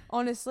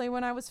 Honestly,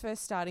 when I was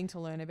first starting to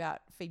learn about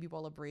Phoebe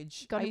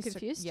Waller-Bridge, Got I him used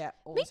confused? To, yeah,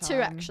 all Me the too,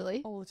 time.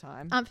 actually. All the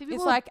time. Phoebe It's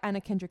Waller- like Anna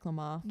Kendrick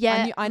Lamar.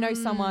 Yeah. I know Mm.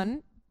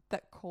 someone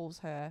that calls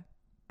her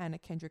Anna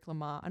Kendrick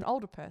Lamar, an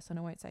older person.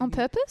 I won't say on who.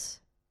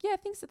 purpose. Yeah,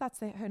 thinks that's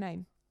her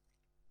name.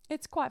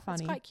 It's quite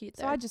funny. It's quite cute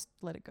though. So I just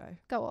let it go.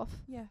 Go off.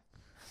 Yeah.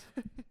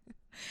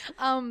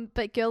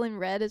 But Girl in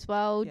Red as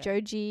well. Yeah.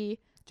 Joji.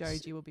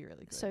 Joji will be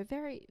really good. So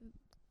very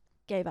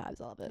gay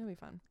vibes. I love it. It'll be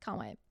fun. Can't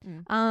wait.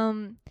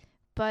 Mm.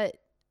 But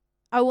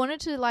I wanted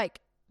to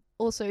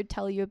also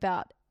tell you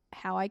about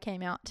how I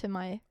came out to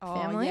my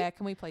family. Yeah,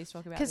 can we please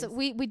talk about Because this?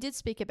 we did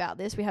speak about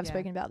this. We have Yeah.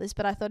 spoken about this,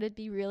 but I thought it'd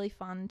be really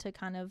fun to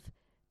kind of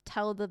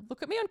tell the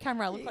Look at me on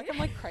camera. I look like I'm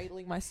like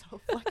cradling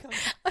myself. Like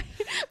I'm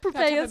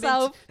prepare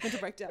yourself. mental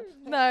breakdown.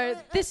 No,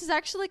 this is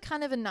actually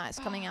kind of a nice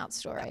coming out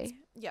story.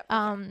 Yep.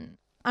 I'm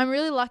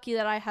really lucky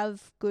that I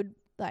have good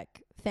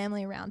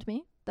family around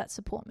me that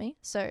support me.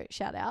 So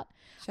shout out.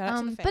 Shout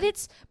out to the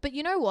fam. But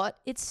you know what?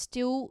 It's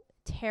still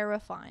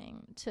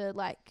terrifying to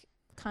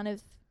kind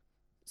of.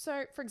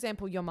 So, for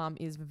example, your mum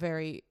is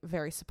very,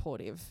 very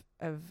supportive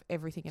of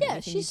everything and Yeah,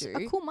 everything she's you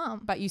do, a cool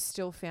mum. but you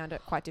still found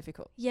it quite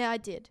difficult. Yeah, I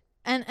did.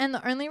 And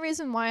the only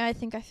reason why I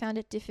think I found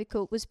it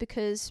difficult was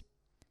because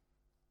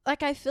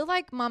I feel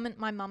like my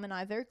mum and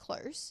I are very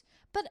close,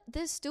 but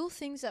there's still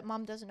things that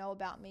mum doesn't know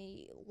about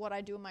me, what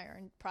I do in my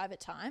own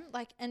private time.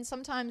 And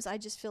sometimes I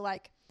just feel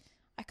like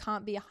I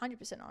can't be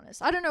 100%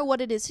 honest. I don't know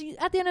what it is.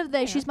 At the end of the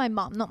day, she's my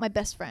mum, not my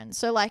best friend.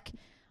 So I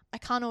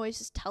can't always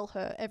just tell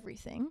her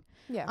everything.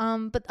 Yeah.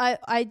 But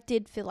I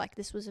did feel like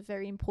this was a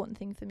very important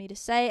thing for me to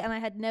say, and I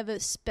had never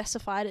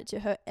specified it to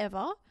her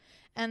ever.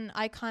 And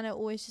I kind of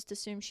always just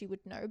assumed she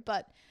would know.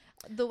 But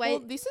the way...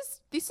 Well, this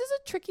is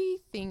a tricky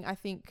thing, I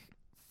think,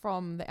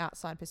 from the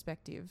outside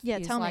perspective. Yeah,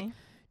 tell me.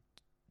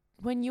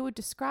 When you were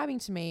describing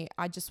to me,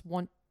 I just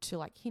want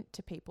to hint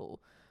to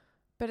people.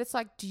 But it's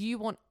do you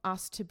want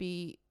us to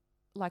be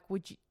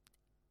would you...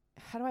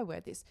 How do I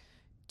word this?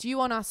 Do you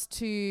want us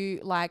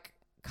to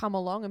come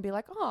along and be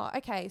like, oh,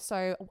 okay,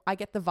 so I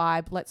get the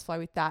vibe, let's flow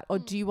with that? Or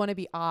do you want to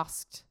be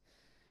asked?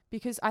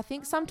 Because I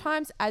think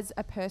sometimes as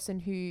a person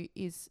who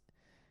is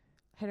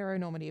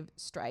heteronormative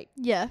straight,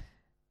 Yeah.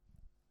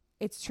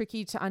 it's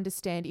tricky to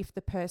understand if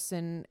the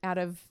person, out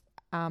of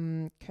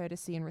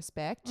courtesy and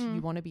respect,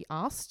 you want to be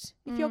asked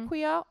if you're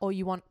queer, or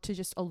you want to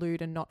just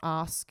allude and not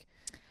ask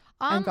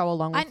and go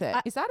along with it.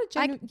 Is that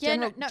a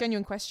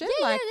genuine question?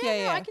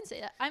 Yeah, I can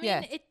see that. I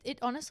mean, it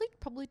honestly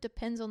probably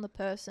depends on the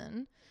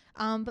person.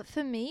 But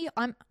for me,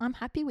 I'm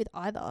happy with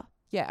either.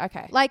 Yeah,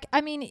 okay.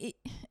 I mean,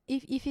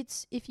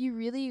 if you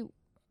really,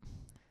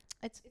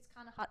 it's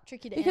kind of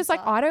tricky to because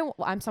answer.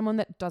 I'm someone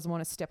that doesn't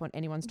want to step on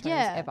anyone's toes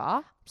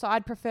ever. So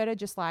I'd prefer to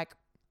just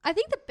I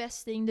think the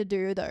best thing to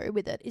do though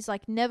with it is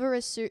never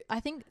assume. I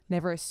think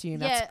never assume.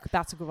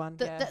 That's a good one.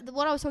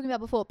 What I was talking about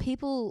before,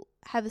 people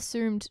have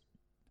assumed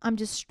I'm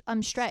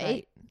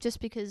straight just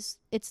because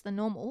it's the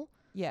normal.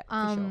 Yeah,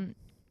 for sure.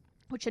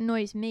 Which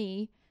annoys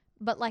me.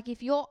 But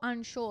if you're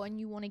unsure and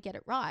you want to get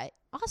it right,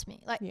 ask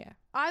me.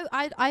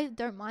 I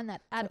don't mind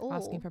that at all.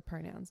 Asking for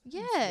pronouns.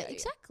 Yeah,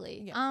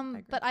 exactly. Yeah, I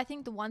agree. But I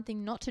think the one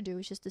thing not to do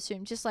is just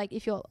assume. Just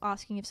if you're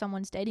asking if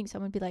someone's dating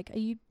someone, be like, are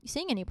you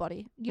seeing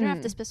anybody? You don't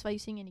have to specify you're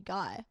seeing any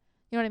guy.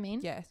 You know what I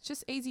mean? Yeah, it's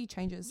just easy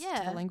changes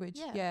to the language.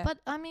 Yeah. But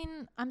I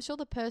mean, I'm sure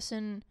the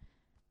person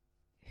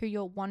who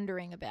you're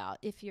wondering about,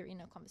 if you're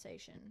in a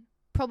conversation,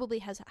 probably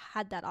has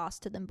had that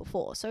asked to them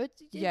before. So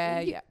it's Cool.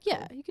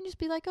 you can just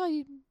be like, oh,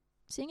 you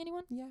seeing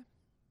anyone? Yeah.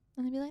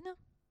 And they'd be like,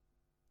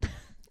 no.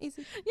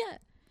 Easy. Yeah.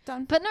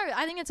 Done. But no,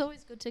 I think it's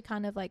always good to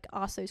kind of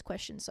ask those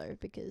questions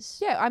because...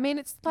 Yeah, I mean,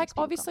 it's makes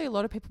people obviously a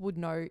lot of people would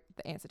know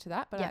the answer to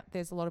that, but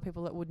there's a lot of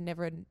people that would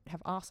never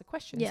have asked a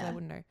question, so they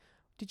wouldn't know.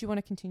 Did you want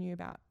to continue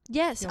about?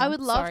 Yes, I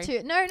would love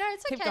to. No,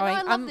 it's Keep okay. going. No,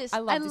 I love this. I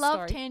love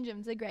story.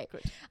 tangents. They're great.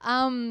 Good.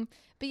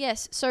 But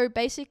yes, so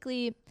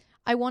basically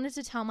I wanted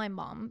to tell my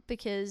mum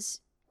because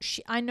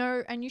I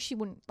knew she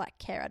wouldn't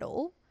care at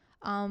all.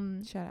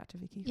 Shout out to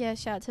Vicky. Yeah,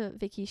 shout out to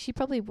Vicky. She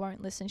probably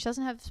won't listen. She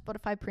doesn't have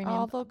Spotify Premium.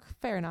 Oh, look,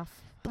 fair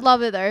enough.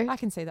 Love her though. I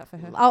can see that for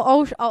her.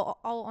 I'll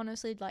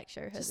honestly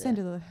show her. Just send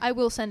her the... I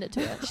will send it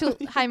to her. She'll.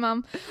 Hey,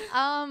 mum.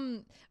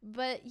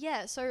 But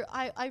yeah, so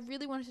I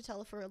really wanted to tell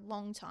her for a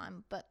long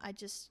time, but I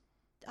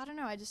don't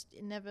know. I just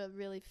never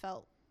really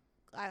felt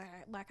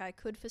like I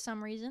could for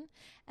some reason.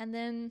 And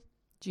then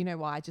Do you know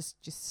why?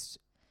 Just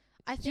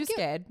I you're think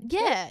scared.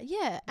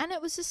 yeah. And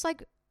it was just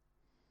like,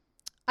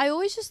 I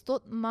always just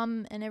thought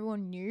mum and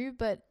everyone knew,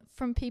 but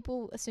from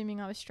people assuming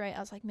I was straight, I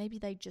was like, maybe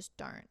they just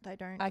don't. They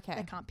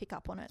can't pick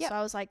up on it. Yep. So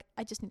I was like,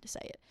 I just need to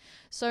say it.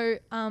 So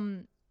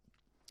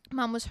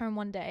mum was home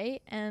one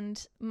day,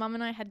 and mum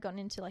and I had gotten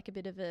into like a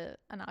bit of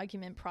an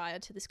argument prior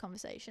to this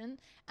conversation,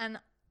 and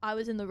I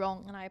was in the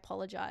wrong and I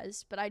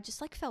apologized, but I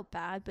just like felt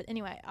bad. But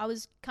anyway, I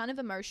was kind of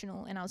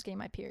emotional and I was getting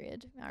my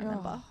period, I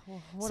remember.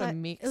 What a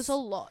mix. It was a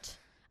lot.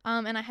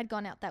 And I had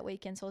gone out that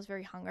weekend, so I was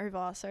very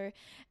hungover. So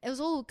it was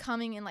all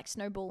coming and like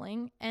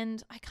snowballing.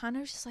 And I kind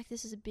of was just like,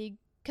 this is a big,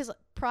 because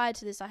prior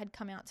to this, I had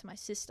come out to my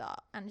sister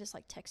and just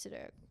like texted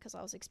her because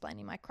I was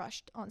explaining my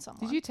crush on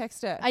someone. Did you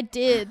text her? I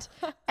did.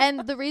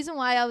 And the reason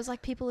why I was like,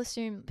 are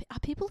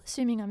people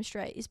assuming I'm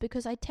straight is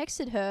because I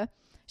texted her.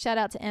 Shout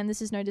out to Em.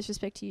 This is no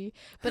disrespect to you.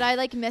 But I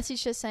like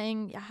messaged her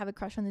saying, I have a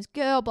crush on this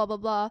girl, blah, blah,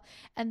 blah.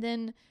 And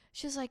then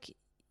she was like,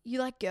 you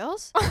like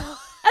girls? And I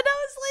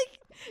was like,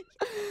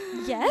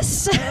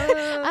 yes.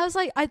 I was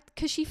like,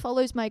 because she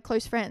follows my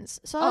close friends.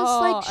 So I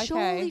was like,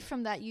 surely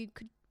from that you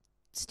could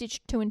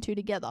stitch 2 and 2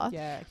 together.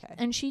 Yeah, okay.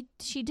 And she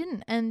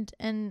didn't. And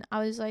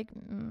I was like,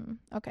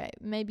 okay,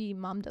 maybe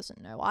mum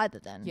doesn't know either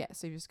then. Yeah,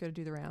 so you just got to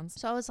do the rounds.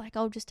 So I was like,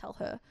 I'll just tell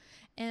her.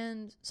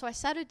 And so I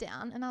sat her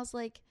down and I was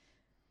like,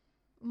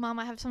 Mum,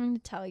 I have something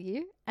to tell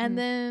you. And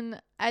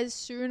then as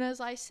soon as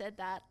I said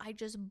that, I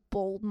just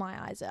bawled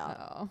my eyes out.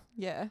 Oh,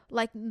 yeah.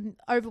 Like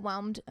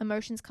overwhelmed,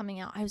 emotions coming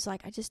out. I was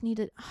like, I was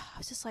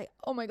just like,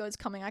 oh my God, it's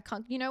coming. I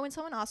can't, when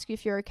someone asks you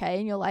if you're okay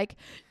and you're like.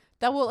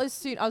 That will as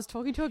soon, I was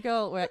talking to a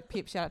girl at work,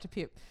 Pip, shout out to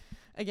Pip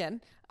again.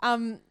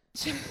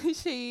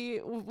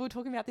 We were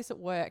talking about this at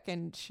work,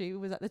 and she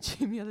was at the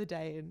gym the other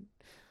day and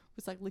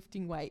was like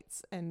lifting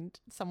weights, and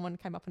someone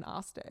came up and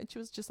asked her, and she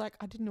was just like,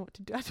 I didn't know what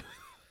to do.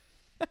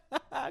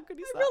 Could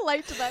you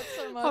relate to that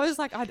so much. I was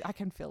like, I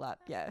can feel that.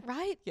 Yeah.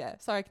 Right? Yeah.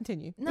 Sorry,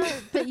 continue. No,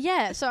 but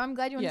yeah. So I'm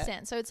glad you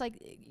understand. So it's like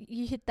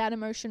you hit that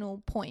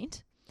emotional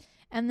point,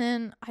 and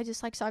then I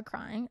just like started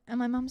crying, and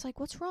my mum's like,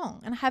 what's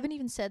wrong? And I haven't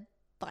even said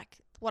like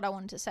what I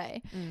wanted to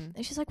say.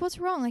 And she's like, what's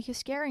wrong? Like, you're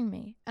scaring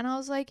me. And I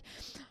was like,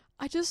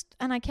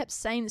 and I kept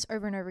saying this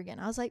over and over again.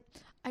 I was like,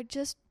 I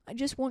just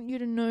want you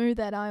to know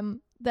that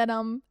I'm,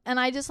 and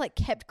I just like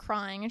kept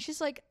crying, and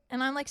she's like,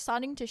 and I'm like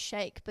starting to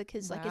shake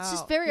because like it's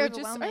just very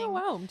overwhelming. Just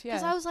overwhelmed, yeah.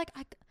 Because I was like,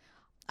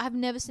 I've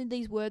never said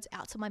these words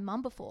out to my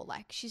mum before.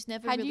 Like, she's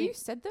never Had you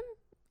said them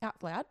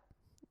out loud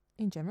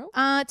in general?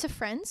 To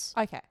friends.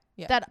 Okay,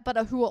 yeah.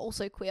 But who are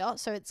also queer,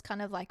 so it's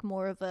kind of like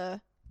more of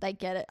a, they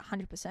get it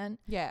 100%.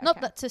 Yeah.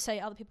 Not that to say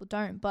other people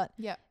don't, but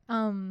yeah.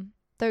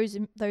 Those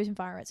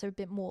environments are a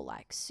bit more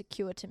like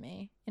secure to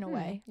me in a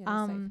way.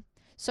 Yeah, safe.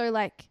 So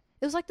like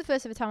it was like the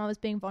first ever time I was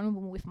being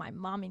vulnerable with my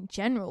mum in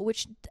general,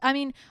 which I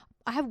mean,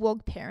 I have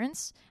WOG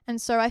parents,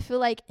 and so I feel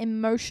like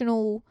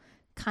emotional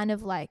kind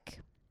of like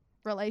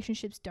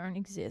relationships don't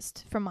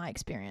exist from my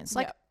experience.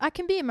 Like I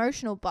can be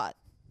emotional, but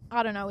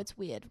I don't know, it's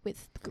weird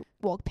with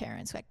WOG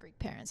parents, like Greek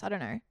parents. I don't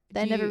know.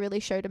 They never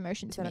really showed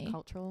emotion to me. Is that a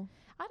cultural?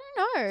 I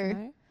don't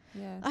know.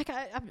 Yeah. Like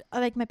I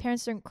like my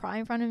parents don't cry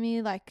in front of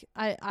me. Like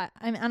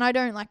and I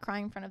don't like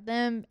crying in front of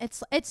them.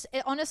 It's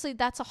honestly,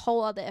 that's a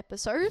whole other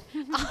episode.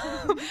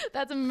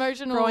 That's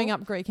emotional. Growing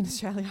up Greek in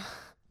Australia.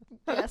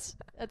 Yes,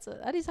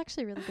 that is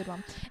actually a really good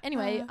one.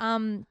 Anyway,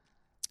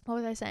 what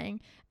was I saying?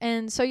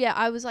 And so yeah,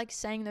 I was like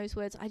saying those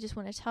words. I just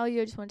want to tell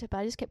you. But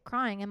I just kept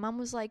crying. And Mum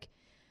was like,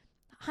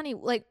 "Honey,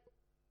 like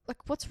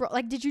what's wrong?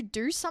 Like, did you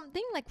do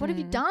something? Like, what have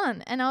you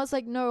done?" And I was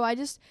like, no,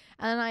 and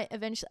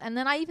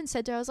then I even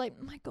said to her, I was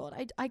like, my God,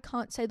 I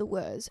can't say the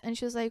words. And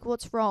she was like,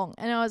 what's wrong?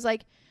 And I was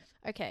like,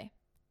 okay,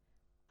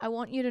 I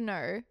want you to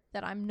know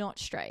that I'm not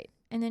straight.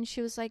 And then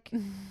she was like,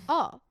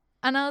 oh.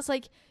 And I was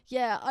like,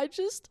 yeah, I'm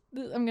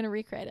going to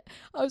recreate it.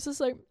 I was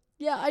just like,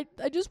 yeah,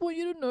 I just want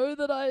you to know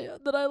that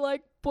I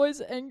like boys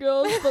and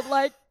girls, but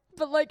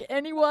like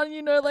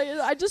anyone, like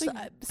I just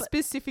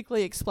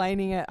specifically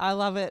explaining it. I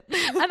love it.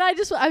 And I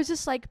was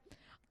just like,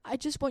 I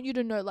just want you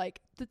to know,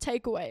 like, the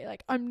takeaway,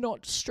 like, I'm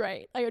not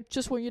straight. Like, I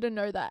just want you to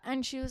know that.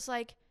 And she was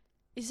like,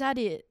 is that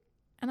it?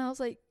 And I was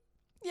like,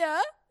 yeah.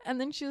 And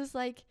then she was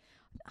like,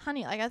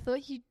 honey, like, I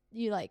thought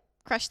you like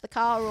crashed the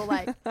car or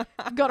like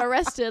got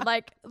arrested.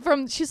 Like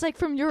she's like,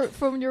 from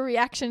your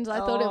reactions, I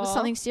thought it was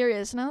something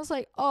serious. And I was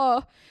like,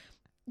 oh,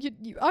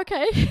 you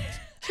okay.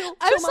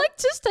 I was like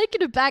just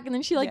taken aback, and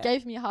then she like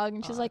gave me a hug,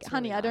 and she's like,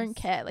 honey, really I don't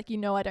care, like,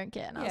 I don't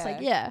care. And I was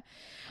like, yeah.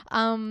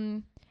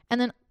 And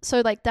then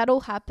so like that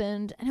all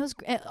happened, and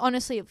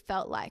honestly it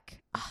felt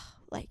like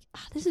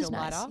this is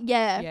nice. Lighter?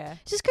 Yeah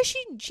just because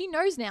she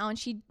knows now, and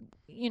she,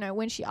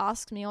 when she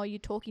asks me, are you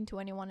talking to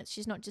anyone,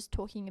 she's not just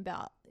talking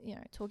about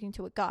talking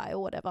to a guy or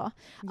whatever.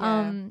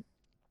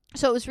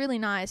 So it was really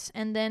nice.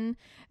 And then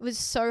it was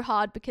so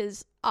hard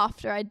because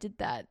after I did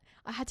that,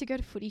 I had to go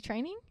to footy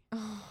training.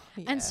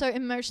 And so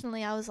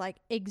emotionally I was like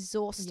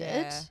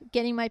exhausted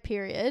getting my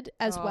period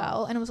as Oh.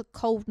 well, and it was a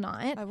cold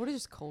night. I would have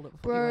just called it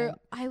before you Bro,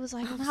 went. I was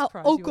like, I'm "Well,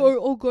 surprised I'll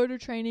you go to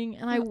training,"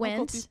 and I I've got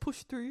went. this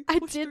push through. I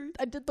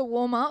did the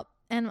warm up,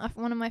 and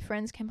one of my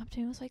friends came up to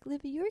me and was like,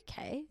 "Liv, are you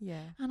okay?"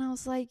 Yeah. And I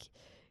was like,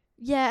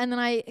 "Yeah." And then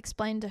I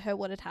explained to her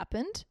what had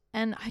happened,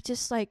 and I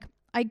just like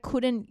I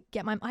couldn't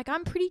get my like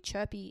I'm a pretty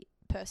chirpy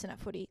person at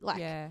footy. Like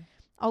yeah.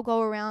 I'll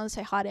go around and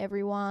say hi to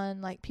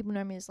everyone. Like people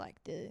know me as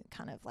like the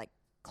kind of like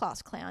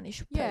class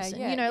clownish person,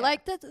 you know,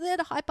 like they're there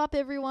to hype up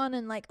everyone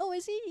and like, oh,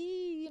 is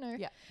he, you know.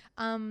 Yeah.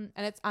 And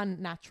it's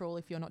unnatural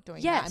if you're not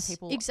doing that, and Yes,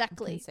 people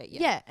exactly. can see.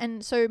 Yeah,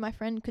 and so my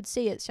friend could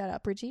see it. Shout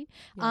out Bridgie.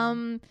 Yeah.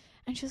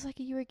 And she was like,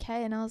 "Are you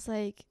okay?" And I was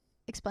like,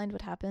 explained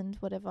what happened,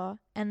 whatever.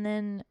 And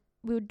then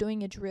we were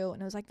doing a drill,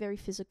 and it was like very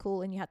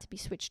physical, and you had to be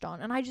switched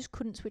on, and I just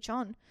couldn't switch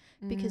on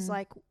because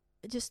like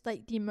just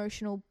like the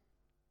emotional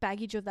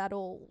baggage of that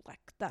all, like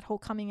that whole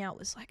coming out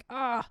was like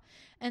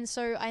and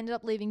so I ended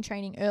up leaving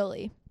training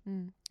early.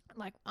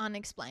 Like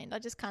unexplained. I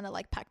just kind of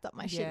like packed up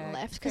my shit and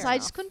left because I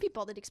just couldn't be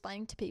bothered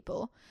explaining to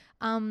people.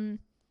 And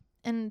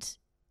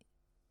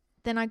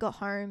then I got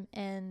home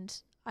and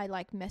I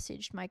like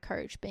messaged my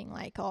coach being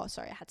like, "Oh,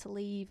 sorry, I had to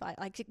leave." I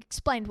like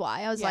explained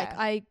why. I was like,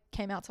 I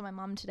came out to my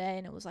mum today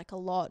and it was like a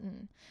lot,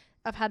 and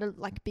I've had a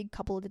like big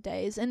couple of the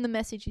days. And the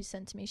message he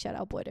sent to me, shout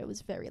out Boydo,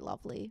 was very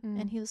lovely.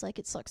 And he was like,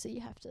 "It sucks that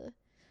you have to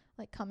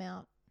like come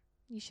out.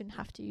 You shouldn't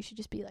have to. You should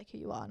just be like who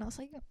you are." And I was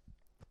like,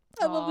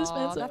 I love this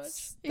man so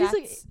much. He's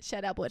like,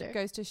 shout out Boydo.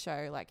 Goes to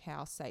show like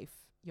how safe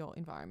your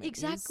environment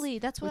exactly.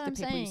 is. That's what I'm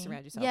saying. You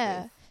surround yourself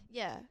yeah. with.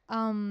 Yeah.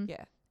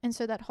 Yeah. And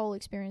so that whole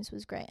experience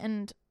was great.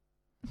 And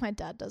my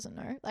dad doesn't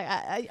know. Like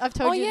I've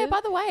told you. Oh yeah,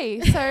 by the way.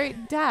 So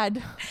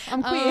Dad,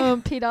 I'm queer.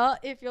 Peter,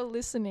 if you're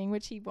listening,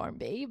 which he won't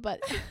be, but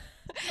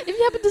if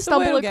you happen to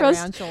stumble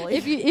across,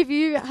 if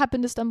you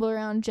happen to stumble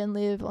around Gen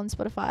Liv on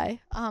Spotify,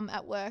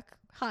 at work,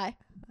 hi,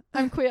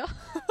 I'm queer.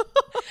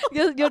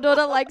 Your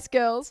daughter likes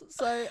girls,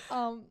 so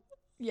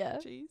yeah.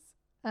 Jeez.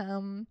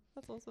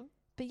 That's awesome.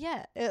 But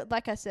yeah,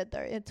 like I said though,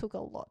 it took a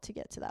lot to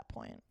get to that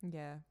point.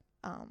 Yeah.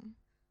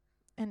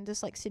 And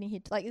just like sitting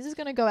here, like this is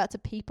gonna go out to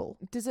people.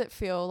 Does it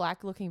feel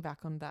like, looking back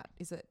on that,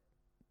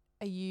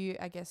 are you,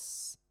 I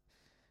guess,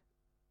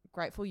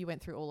 grateful you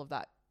went through all of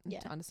that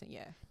to understand?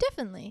 Yeah.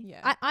 Definitely.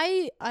 Yeah.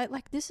 I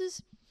like this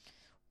is.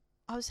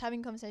 I was having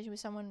a conversation with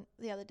someone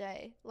the other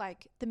day,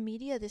 like the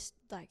media this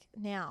like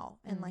now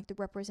and like the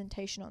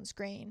representation on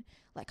screen,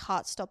 like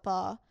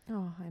Heartstopper.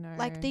 Oh, I know.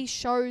 Like these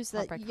shows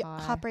that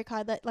Heartbreak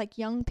High that like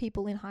young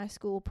people in high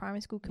school,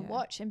 primary school can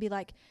watch and be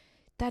like,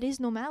 that is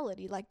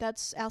normality. Like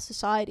that's our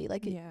society.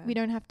 Like we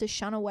don't have to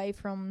shun away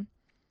from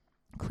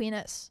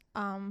queerness.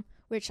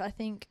 Which I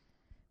think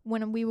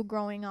when we were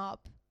growing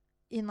up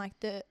in like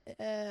the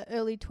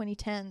early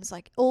 2010s,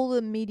 like all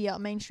the media,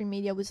 mainstream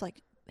media was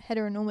like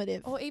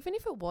heteronormative. Or even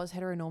if it was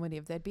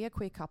heteronormative, there'd be a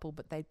queer couple,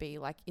 but they'd be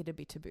like, it'd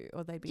be taboo,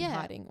 or they'd be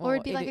hiding, or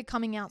it'd be like a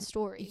coming out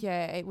story.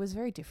 Yeah, it was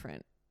very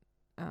different.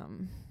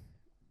 And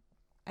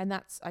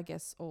that's, I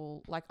guess,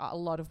 all like a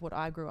lot of what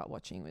I grew up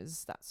watching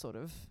was that sort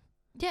of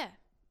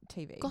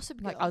TV. Gossip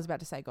Girl. Like I was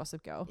about to say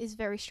Gossip Girl is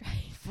very straight.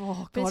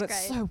 Oh god,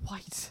 it's so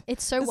white.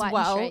 It's so white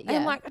and straight. Yeah.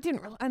 And like I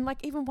didn't and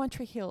like even One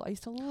Tree Hill, I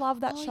used to love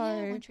that show.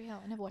 Yeah, One Tree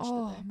Hill. I never watched it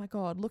though. Oh my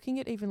god, looking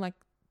at even like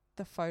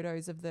the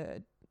photos of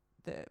the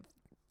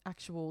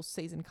actual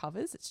season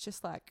covers, it's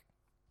just like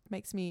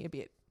makes me a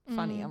bit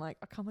funny. I'm like,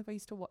 I can't believe I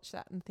used to watch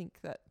that and think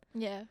that.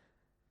 Yeah.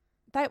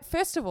 They,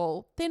 first of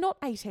all, they're not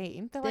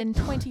 18. They're like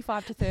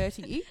 25 to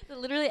 30. They're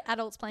literally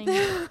adults playing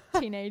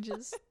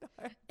teenagers.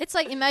 It's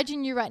like,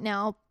 imagine you right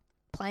now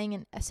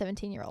playing a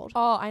 17-year-old.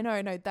 Oh, I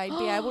know. No, they'd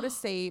be able to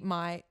see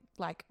my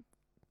like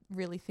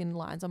really thin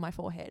lines on my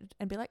forehead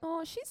and be like,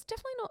 oh, she's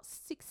definitely not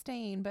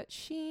 16, but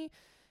she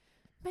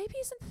maybe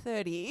isn't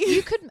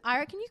 30. I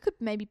reckon you could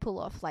maybe pull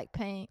off like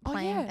playing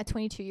a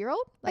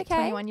 22-year-old, like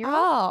 21-year-old.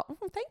 Oh,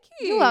 thank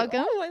you. You're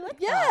welcome. Oh, I like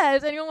that.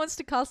 If anyone wants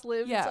to cast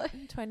Liv. Yeah,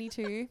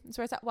 22.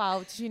 So it's like, wow,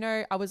 did you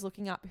know I was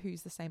looking up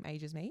who's the same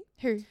age as me?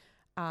 Who?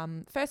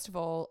 First of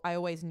all, I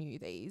always knew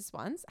these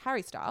ones.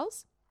 Harry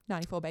Styles,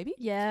 94 baby.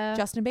 Yeah.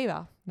 Justin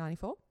Bieber,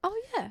 94.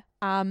 Oh, yeah.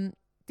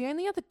 The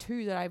only other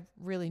two that I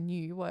really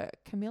knew were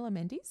Camila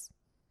Mendes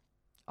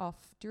off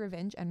Do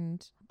Revenge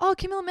and... Oh,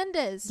 Camila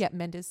Mendes. Yeah,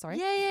 Mendes, sorry.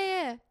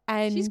 Yeah.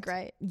 And she's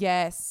great.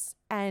 Yes.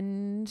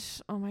 And,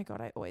 oh my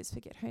God, I always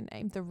forget her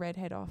name. The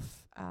redhead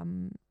off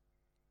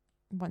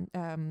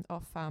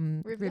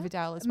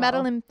Riverdale as well.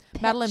 Madeline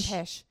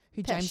Pesh,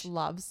 who James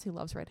loves, who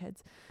loves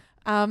redheads.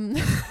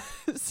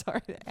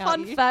 Sorry.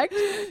 Fun fact.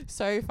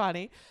 So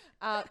funny.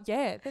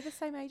 Yeah, they're the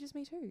same age as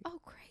me too.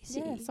 Oh,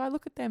 crazy. Yeah, so I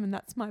look at them and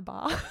that's my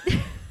bar.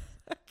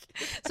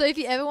 So if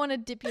you ever want to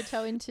dip your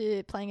toe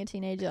into playing a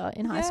teenager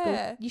in high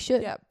school, you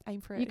should. Yeah, aim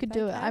for it. You could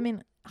do it. I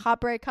mean,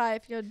 Heartbreak High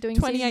if you're doing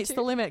 28's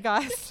the limit,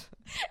 guys.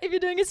 If you're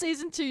doing a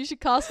season 2, you should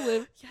cast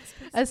Liv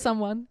as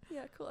someone.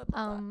 Yeah, cool. I'd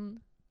love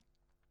that.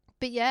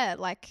 But yeah,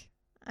 like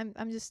I'm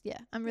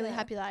really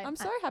happy that I'm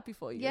so happy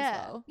for you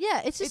as well.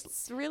 Yeah, it's just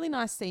it's really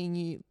nice seeing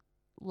you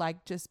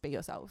like just be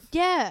yourself.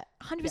 Yeah,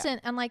 100%.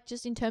 And like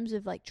just in terms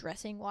of like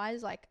dressing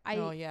wise, like I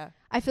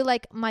feel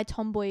like my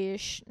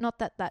tomboyish, not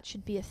that that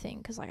should be a thing,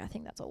 because like I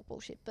think that's all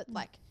bullshit, but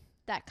like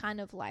that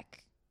kind of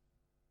like,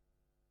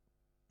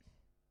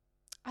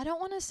 I don't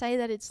want to say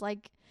that it's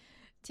like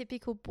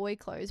typical boy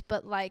clothes,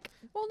 but like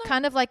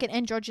kind of like an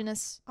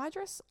androgynous. I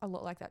dress a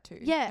lot like that too.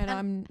 Yeah,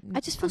 and I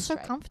just feel so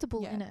straight.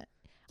 comfortable in it.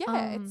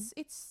 Yeah,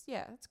 it's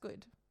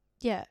good.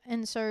 Yeah,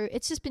 and so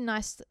it's just been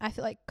nice. I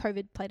feel like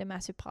COVID played a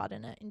massive part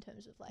in it in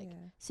terms of like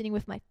sitting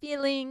with my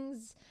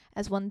feelings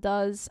as one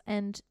does,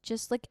 and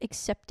just like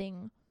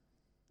accepting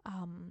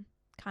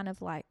kind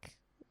of like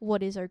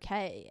what is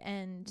okay.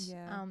 And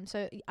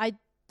so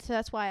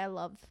that's why I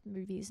love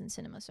movies and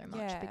cinema so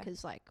much,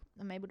 because like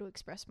I'm able to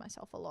express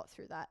myself a lot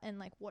through that, and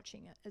like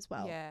watching it as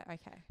well. Yeah,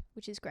 okay.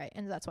 Which is great,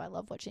 and that's why I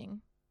love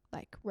watching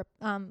like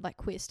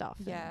queer stuff.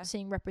 Yeah, and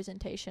seeing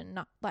representation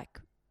not like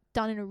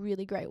done in a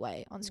really great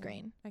way on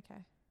screen. Okay.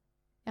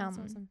 That's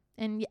awesome.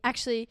 And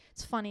actually,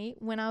 it's funny,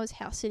 when I was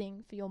house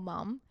sitting for your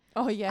mum.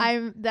 Oh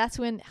yeah. That's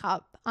when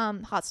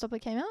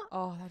Heartstopper came out.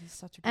 Oh, that is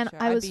such a good show.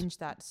 I binged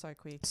that so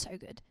quick. So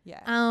good.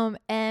 Yeah.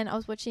 And I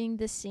was watching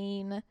the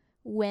scene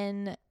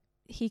when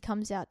he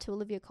comes out to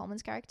Olivia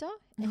Colman's character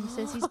and he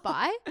says he's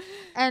bi,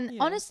 and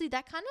honestly,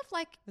 that kind of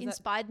like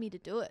inspired me to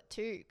do it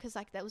too, because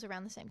like that was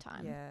around the same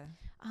time. Yeah.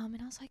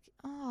 And I was like,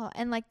 oh,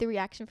 and like the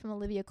reaction from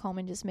Olivia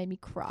Colman just made me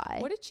cry.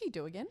 What did she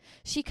do again?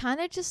 She kind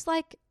of just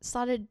like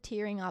started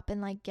tearing up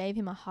and like gave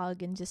him a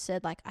hug and just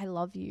said like, I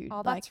love you.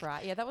 Oh, like, that's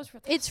right. Yeah,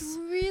 it's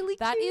really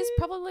that cute. is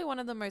probably one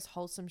of the most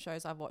wholesome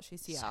shows I've watched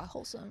this year. So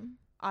wholesome.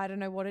 I don't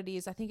know what it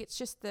is. I think it's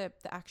just the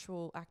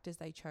actual actors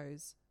they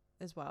chose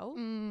as well.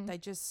 They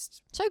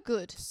just so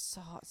good.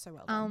 So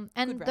well done.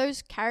 And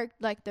those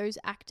those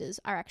actors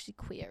are actually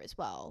queer as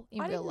well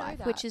in real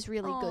life, which is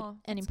really good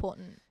and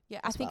important. Yeah,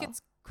 I think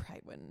it's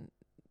great when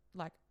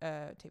like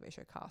a TV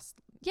show cast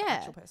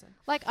actual person.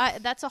 Like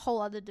that's a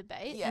whole other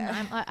debate. Yeah.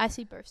 And I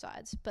see both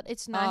sides, but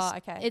it's nice.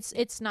 Okay.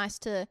 It's nice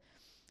to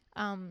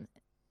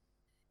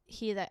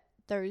hear that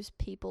those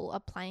people are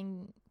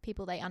playing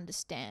people they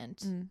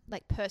understand,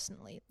 like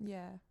personally.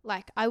 Yeah.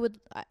 Like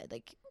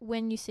like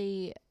when you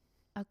see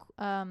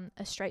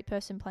a straight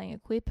person playing a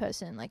queer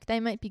person, like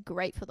they might be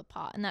great for the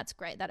part, and that's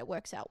great that it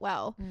works out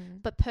well.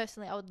 But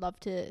personally, I would love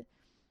to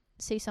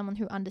see someone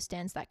who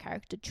understands that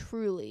character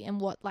truly and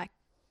what like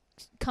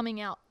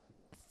coming out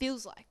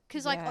feels like,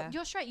 because like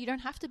you're straight, you don't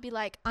have to be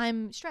like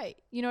I'm straight,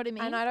 you know what I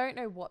mean? And I don't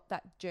know what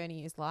that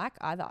journey is like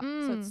either,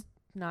 so it's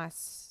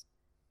nice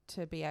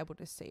to be able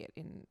to see it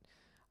in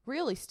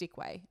realistic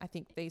way. I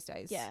think these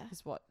days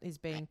is what is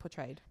being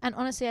portrayed. And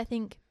honestly, I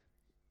think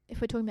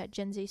if we're talking about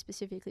Gen Z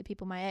specifically,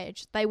 people my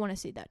age, they want to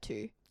see that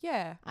too.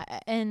 Yeah.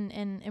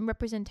 And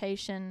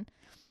representation,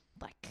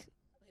 like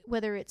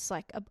whether it's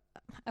like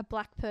a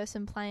black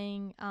person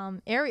playing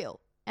Ariel,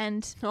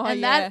 and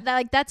that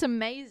like that's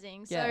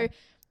amazing. So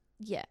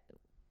yeah,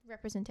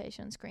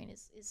 representation on screen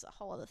is a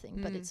whole other thing,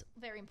 but it's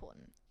very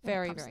important.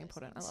 Very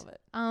important. Things. I love it.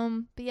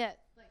 But yeah,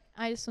 like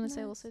I just want to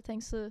say also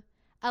thanks for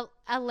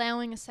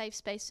allowing a safe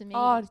space for me.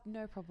 Oh,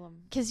 no problem.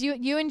 Because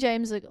you and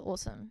James are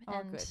awesome. Oh,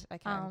 and, good.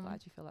 Okay, I'm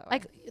glad you feel that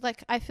way.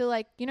 Like I feel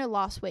like, you know,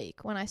 last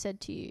week when I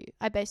said to you,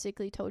 I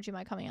basically told you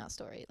my coming out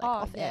story, like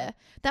off air.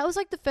 That was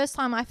like the first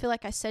time I feel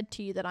like I said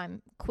to you that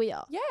I'm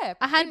queer. Yeah,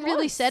 I hadn't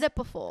really said it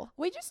before.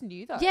 We just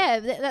knew though. Yeah,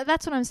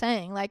 that's what I'm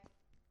saying. Like,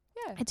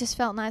 it just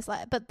felt nice.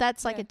 Like, but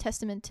that's like a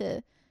testament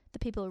to the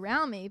people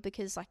around me,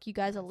 because like you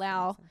guys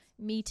allow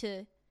me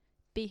to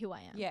be who I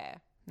am. Yeah,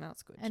 no,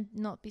 that's good. And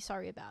not be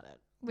sorry about it.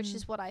 Which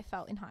is what I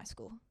felt in high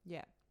school.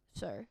 Yeah.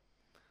 So,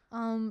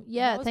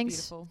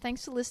 thanks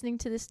for listening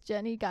to this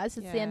journey, guys.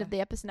 It's the end of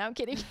the episode. No, I'm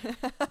kidding.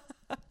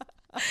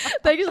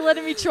 Thanks for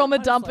letting me trauma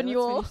dump on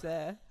you all.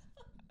 So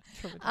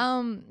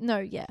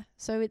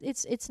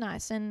it's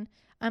nice, and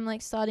I'm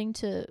like starting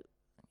to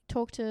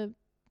talk to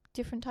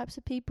different types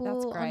of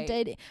people on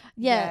dating.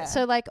 Yeah.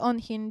 So like on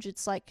Hinge,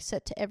 it's like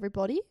set to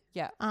everybody.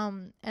 Yeah.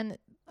 And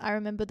I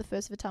remember the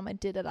first time I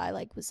did it, I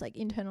like was like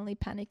internally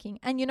panicking,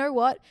 and you know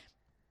what?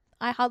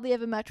 I hardly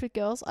ever match with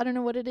girls. I don't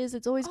know what it is.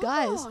 It's always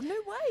guys. Oh, no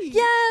way.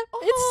 Yeah,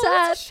 it's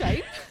sad. That's a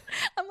shame.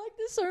 I'm like,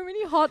 there's so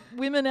many hot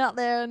women out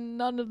there and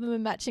none of them are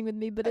matching with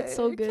me, but it's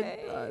so good.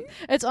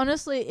 It's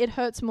honestly, it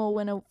hurts more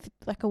when a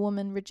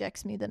woman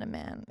rejects me than a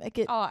man. Like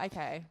it. Oh,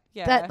 okay.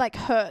 Yeah. That like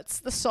hurts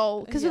the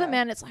soul. Because with a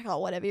man, it's like, oh,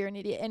 whatever, you're an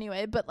idiot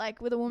anyway. But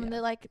like with a woman,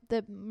 they're like,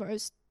 the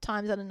most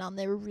times out of none,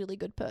 they're a really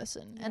good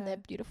person and they're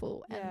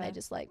beautiful and they're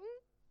just like,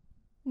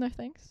 no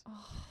thanks.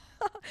 Oh.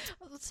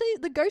 See,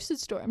 the ghosted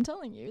story, I'm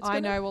telling you. I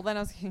know. Well, then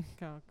I was going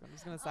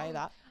to say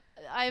that.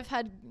 I've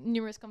had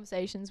numerous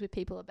conversations with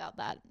people about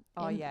that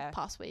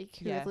past week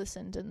who have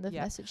listened and they've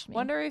messaged me.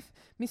 Wonder if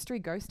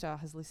Mystery Ghoster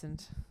has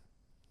listened.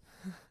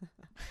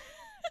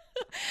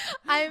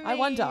 I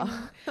wonder.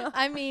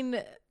 I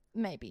mean,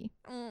 maybe.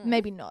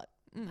 Maybe not.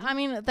 I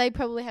mean, they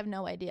probably have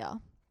no idea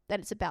that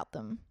it's about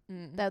them.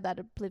 They're that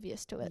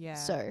oblivious to it. Yeah.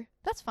 So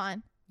that's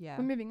fine. Yeah.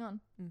 We're moving on.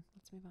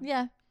 Let's move on.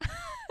 Yeah.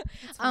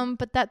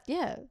 But that,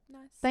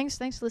 nice. Thanks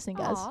for listening,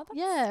 guys. Aw,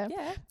 Yeah.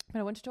 But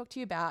I want to talk to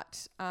you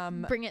about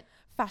Bring it.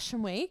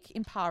 Fashion Week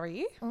in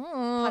Paris.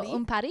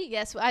 Patty.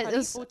 Yes, it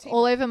was 14.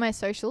 all over my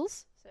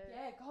socials. So.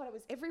 Yeah, God, it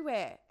was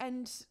everywhere,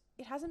 and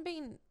it hasn't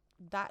been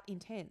that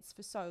intense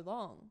for so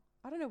long.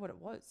 I don't know what it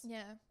was.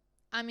 Yeah,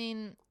 I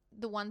mean,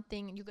 the one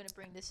thing you're going to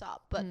bring this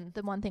up, but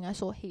the one thing I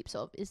saw heaps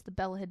of is the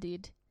Bella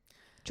Hadid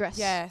dress.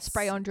 Yes,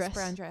 spray on dress.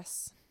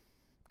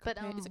 But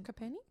is it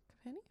Coperni?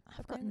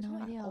 I've got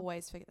no idea. I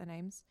always forget the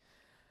names.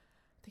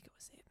 I think it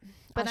was it.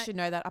 But I should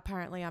know that.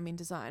 Apparently, I'm in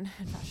design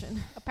and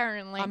fashion.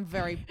 Apparently, I'm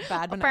very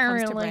bad when it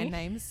comes to brand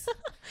names.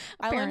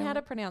 I learn how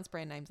to pronounce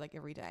brand names like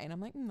every day, and I'm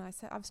like,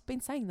 I've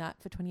been saying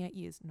that for 28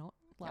 years. Not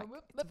like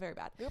it's very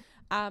bad. Yep.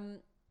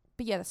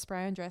 But yeah, the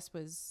spray on dress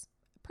was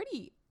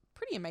pretty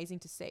amazing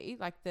to see.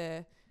 Like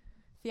the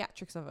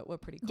theatrics of it were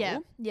pretty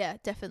cool. Yeah,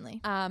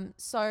 definitely.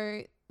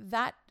 So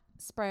that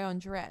spray on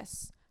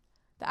dress,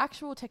 the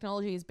actual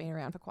technology has been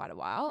around for quite a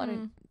while. I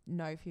don't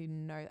know if you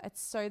know.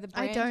 It's so the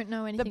brand. I don't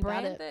know anything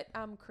about it. The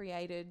brand that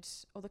created,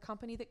 or the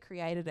company that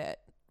created it,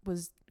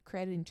 was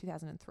created in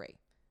 2003.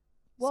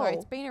 Whoa. So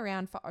it's been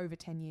around for over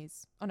 10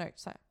 years. Oh no,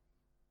 so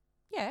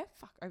yeah,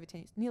 over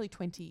 10 years, nearly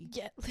 20.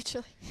 Yeah,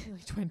 literally,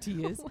 nearly 20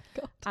 years. Oh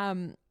my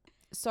God.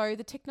 So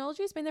the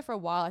technology has been there for a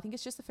while. I think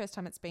it's just the first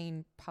time it's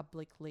been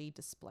publicly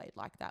displayed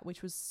like that,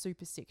 which was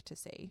super sick to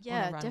see.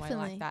 Yeah, on a runway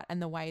definitely. like that, and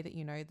the way that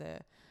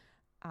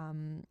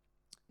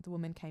the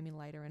woman came in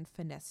later and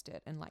finessed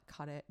it and like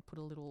cut it, put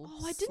a little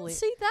I didn't slit.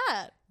 see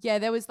that. Yeah,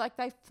 there was like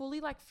they fully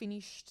like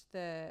finished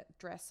the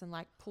dress and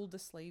like pulled the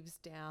sleeves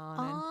down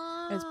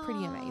and it was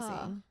pretty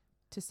amazing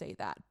to see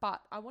that.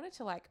 But I wanted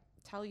to like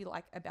tell you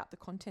like about the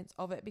contents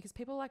of it because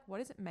people are like, what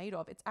is it made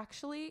of? It's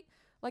actually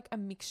like a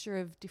mixture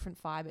of different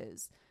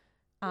fibers.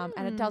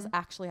 And it does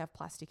actually have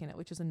plastic in it,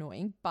 which is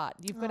annoying, but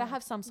you've got to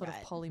have some sort of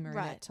polymer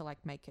in it to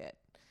like make it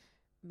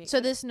mix. So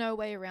there's no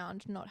way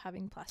around not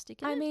having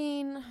plastic in it? I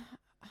mean,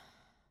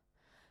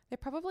 there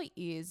probably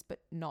is,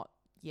 but not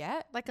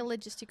yet. Like a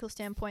logistical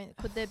standpoint,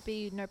 could there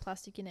be no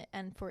plastic in it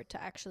and for it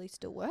to actually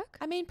still work?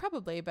 I mean,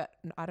 probably, but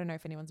I don't know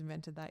if anyone's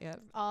invented that yet.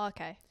 Oh,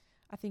 okay.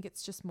 I think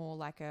it's just more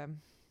like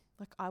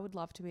I would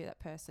love to be that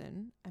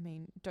person. I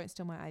mean, don't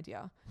steal my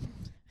idea.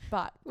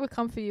 But we'll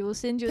come for you. We'll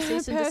send you a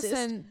cease and desist. The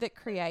person that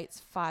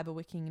creates fiber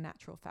wicking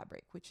natural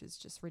fabric, which is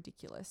just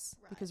ridiculous.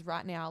 Right. Because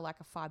right now,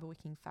 like a fiber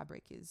wicking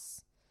fabric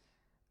is,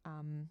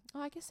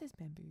 I guess there's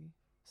bamboo.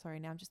 Sorry,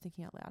 now I'm just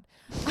thinking out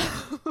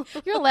loud.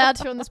 You're allowed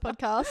to on this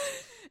podcast.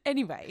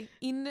 Anyway,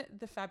 in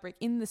the fabric,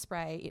 in the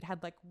spray, it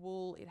had like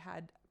wool, it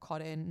had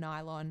cotton,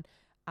 nylon,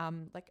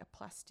 like a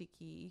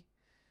plasticky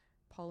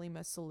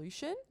polymer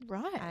solution.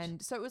 Right.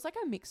 And so it was like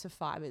a mix of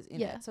fibers in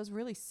it. So it was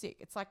really sick.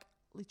 It's like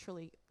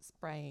literally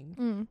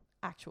spraying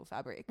actual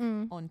fabric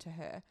onto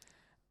her.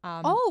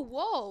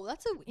 Whoa,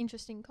 that's an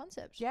interesting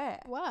concept. Yeah.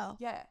 Wow.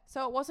 Yeah.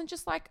 So it wasn't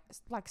just like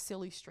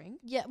silly string.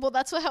 Yeah. Well,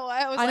 that's how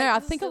I was. I know. I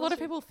think a lot of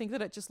people think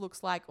that it just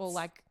looks like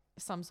like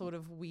some sort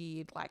of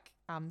weird like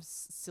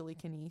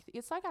silicone.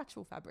 It's like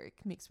actual fabric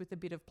mixed with a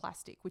bit of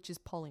plastic, which is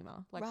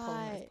polymer. Like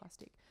polymer is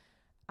plastic.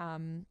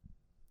 And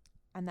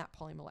that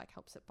polymer like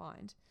helps it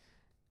bind.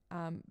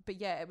 But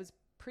yeah, it was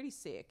pretty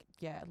sick.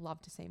 Yeah, I'd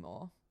love to see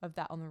more of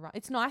that on the run.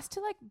 It's nice to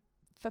like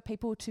for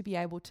people to be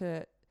able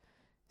to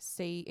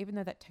see, even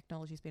though that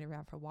technology's been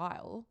around for a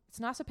while,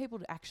 it's nice for people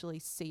to actually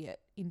see it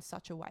in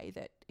such a way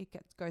that it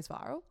goes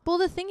viral. Well,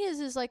 the thing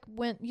is like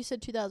when you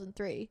said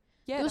 2003,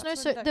 yeah,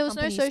 there was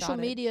no social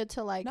media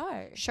to like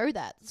show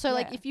that. So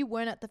like if you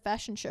weren't at the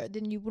fashion show,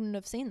 then you wouldn't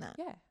have seen that.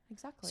 Yeah,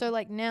 exactly. So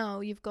like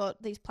now you've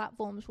got these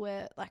platforms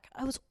where like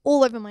I was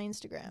all over my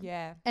Instagram.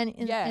 Yeah.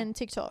 And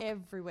TikTok.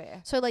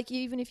 Everywhere. So like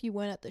even if you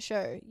weren't at the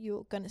show,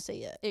 you're going to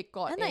see it. It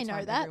got and they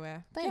know that.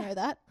 Everywhere. They know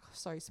that.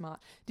 So smart.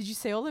 Did you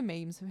see all the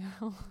memes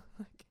about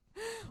like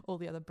all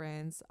the other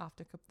brands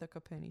after the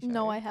Coperni show?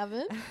 No, I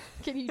haven't.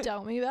 Can you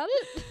tell me about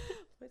it?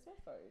 Where's my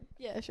phone?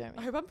 Yeah, show me.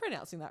 I hope I'm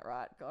pronouncing that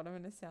right. God, I'm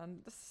going to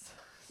sound...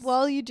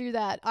 While you do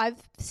that,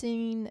 I've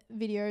seen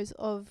videos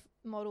of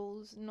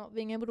models not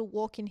being able to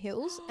walk in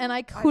heels and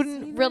I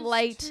couldn't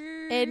relate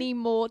any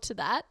more to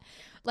that.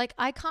 Like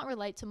I can't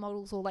relate to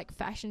models or like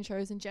fashion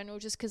shows in general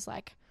just because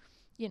like,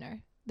 you know,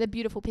 they're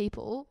beautiful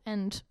people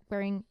and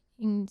wearing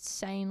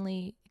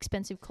insanely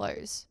expensive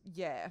clothes.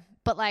 Yeah.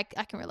 But like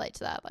I can relate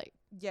to that. Like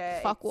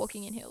fuck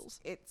walking in heels.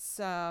 It's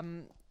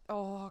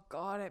oh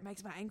God, it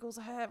makes my ankles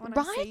hurt when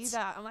I see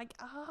that. I'm like,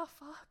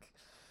 fuck.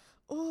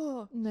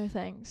 Oh no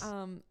thanks.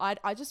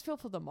 I just feel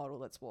for the model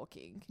that's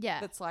walking. Yeah.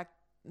 That's like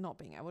not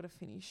being able to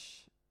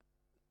finish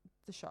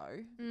the show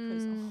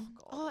because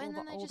and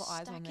then they just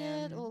stack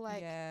it or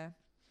like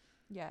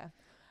yeah.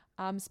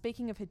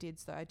 Speaking of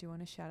Hadids though, I do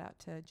want to shout out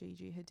to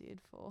Gigi Hadid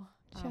for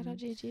shout out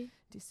Gigi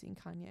dissing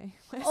Kanye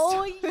West.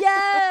 Oh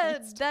yeah,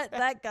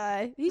 that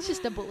guy. He's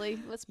just a bully.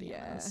 Let's be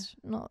honest.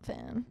 Not a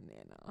fan.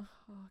 Yeah, no.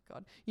 Oh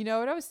God. You know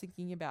what I was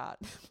thinking about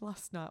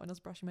last night when I was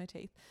brushing my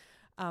teeth?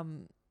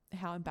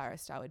 How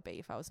embarrassed I would be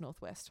if I was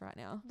Northwest right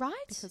now. Right.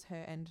 Because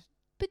her and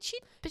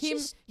But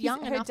she's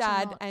young her enough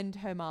dad to not. and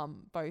her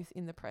mum both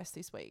in the press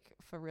this week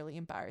for really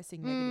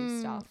embarrassing negative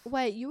stuff.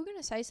 Wait, you were going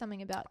to say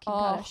something about Kim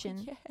Oh,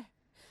 Kardashian. yeah.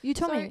 You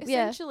told me.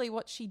 Yeah. Essentially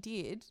what she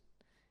did,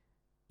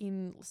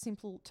 in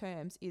simple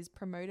terms, is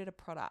promoted a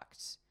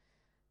product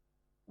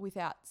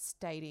without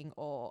stating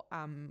or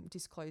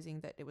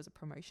disclosing that it was a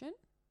promotion.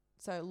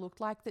 So it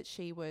looked like that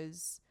she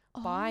was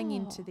buying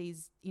into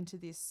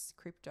this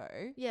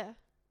crypto. Yeah.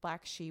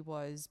 Like she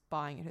was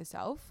buying it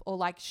herself, or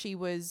like she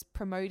was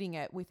promoting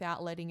it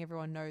without letting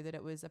everyone know that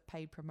it was a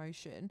paid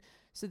promotion.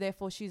 So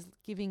therefore she's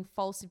giving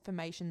false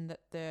information that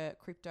the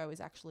crypto is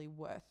actually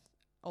worth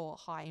or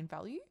high in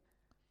value.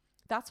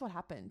 That's what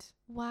happened.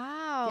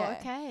 Wow. Yeah.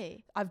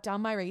 Okay. I've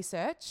done my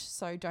research,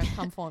 so don't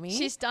come for me.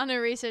 She's done her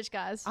research,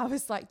 guys. I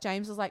was like,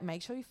 James was like,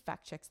 make sure you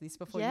fact check this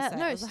before you say it.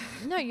 I was like,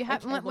 No, you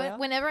have. okay,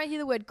 Whenever I hear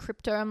the word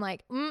crypto, I'm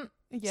like,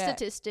 yeah.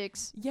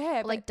 statistics.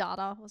 Yeah. Or like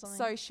data or something.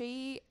 So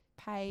she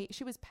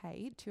was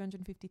paid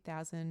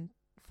 $250,000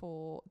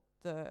 for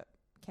the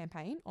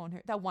campaign on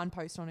her, that one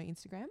post on her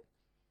Instagram.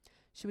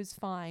 She was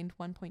fined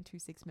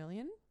 $1.26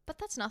 million. But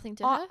that's nothing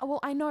to her. Well,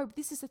 I know.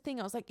 This is the thing.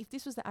 I was like, if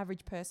this was the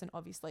average person,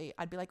 obviously,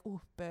 I'd be like,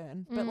 oh,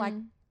 burn. But like,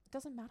 it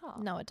doesn't matter.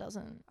 No, it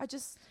doesn't.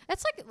 It's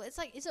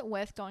like, is it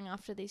worth going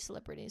after these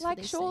celebrities? like,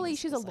 for these surely things?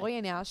 she's a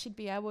lawyer now. She'd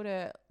be able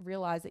to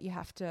realize that you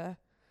have to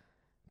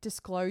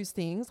disclose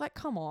things. Like,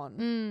 come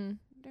on.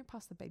 Don't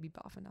pass the baby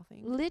bar for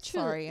nothing. Literally.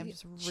 Sorry, I'm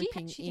just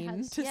ripping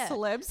into yeah.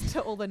 celebs,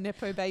 to all the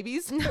Nepo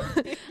babies.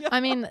 I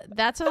mean,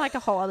 that's like a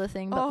whole other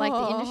thing, but like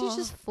the industry's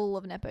just full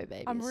of Nepo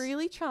babies. I'm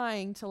really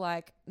trying to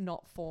like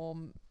not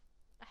form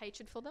a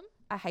hatred for them.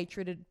 A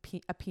hatred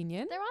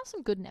opinion. There are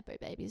some good Nepo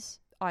babies.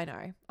 I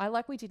know.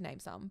 We did name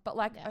some, but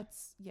like the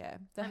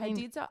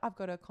Hadids I've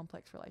got a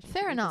complex relationship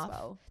fair with enough. as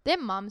well. Their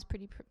mum's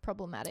pretty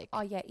problematic.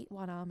 Oh yeah, eat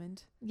one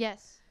almond.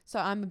 Yes. So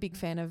I'm a big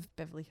fan of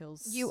Beverly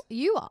Hills. You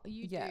are.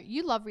 You do.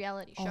 You love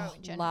reality show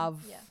in general.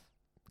 Love. Yeah.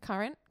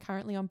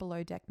 Currently on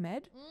Below Deck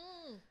Med.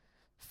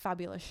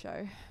 Fabulous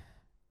show.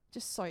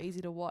 Just so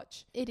easy to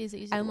watch. It is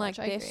easy and to watch.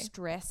 And like their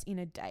stress in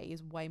a day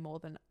is way more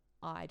than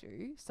I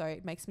do. So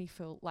it makes me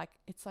feel like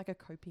it's like a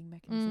coping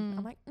mechanism.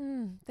 I'm like,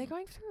 they're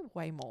going through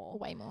way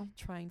more.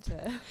 Trying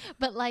to.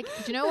 But like,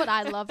 do you know what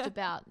I loved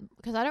about,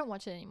 because I don't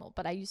watch it anymore,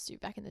 but I used to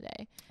back in the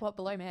day. What,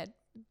 Below Med?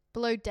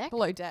 Below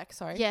Deck,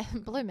 sorry. Yeah,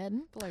 Below Med.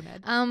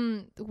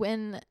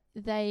 When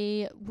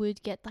they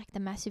would get like the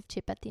massive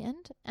tip at the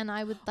end, and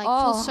I would like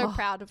feel so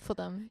proud for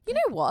them. You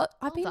know what?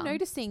 I've been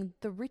noticing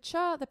the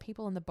richer the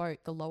people on the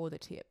boat, the lower the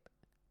tip.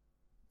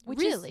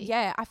 Really?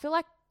 Yeah, I feel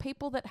like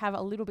people that have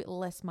a little bit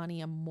less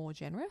money are more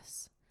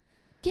generous.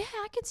 Yeah,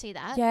 I could see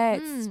that. Yeah,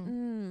 it's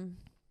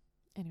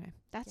anyway.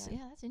 That's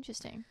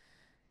interesting.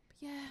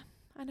 Yeah,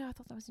 I know. I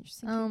thought that was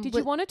interesting. Did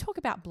you want to talk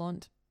about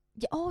Blonde?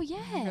 Yeah. Oh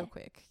yeah. Real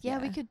quick. Yeah,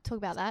 we could talk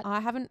about that. I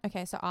haven't.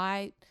 Okay, so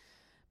I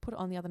put it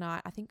on the other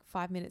night. I think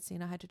 5 minutes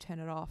in, I had to turn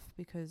it off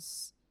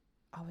because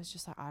I was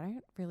just like, I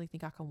don't really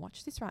think I can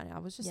watch this right now.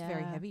 It was just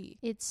very heavy.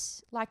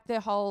 It's like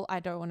the whole.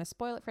 I don't want to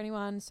spoil it for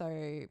anyone,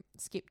 so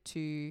skip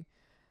to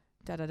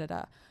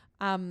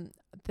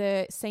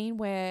the scene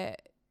where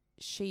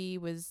she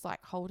was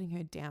like holding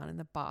her down in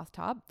the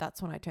bathtub.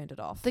 That's when I turned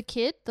it off. The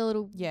kid, the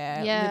little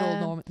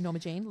little Norma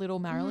Jean, little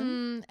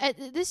Marilyn.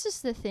 This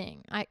is the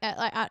thing. I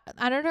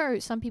don't know.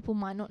 Some people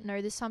might not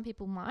know this. Some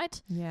people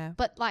might. Yeah.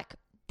 But like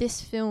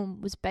this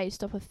film was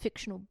based off a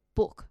fictional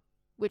book,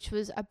 which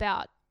was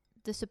about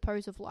the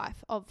supposed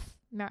life of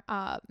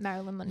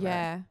Marilyn Monroe.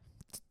 Yeah.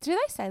 Do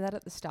they say that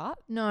at the start?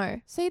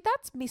 No. See,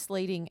 that's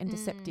misleading and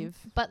deceptive.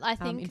 But I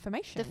think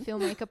information. The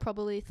filmmaker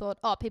probably thought,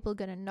 oh, people are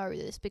going to know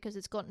this because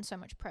it's gotten so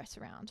much press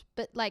around.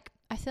 But like,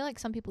 I feel like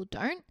some people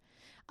don't.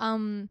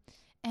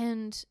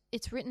 And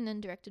it's written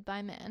and directed by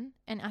a man,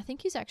 and I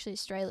think he's actually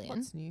Australian.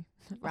 What's new?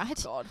 Right?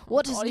 Oh God.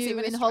 What is new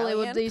in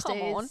Hollywood these Come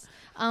days?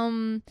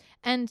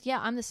 And yeah,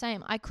 I'm the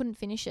same. I couldn't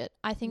finish it.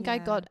 I think I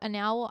got an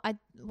hour. I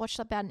watched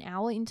about an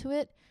hour into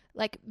it.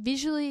 Like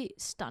visually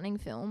stunning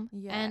film,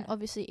 and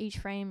obviously each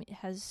frame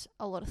has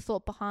a lot of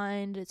thought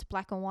behind. It's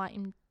black and white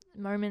in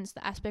moments.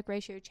 The aspect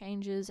ratio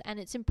changes, and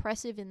it's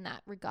impressive in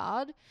that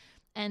regard.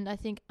 And I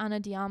think Ana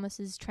de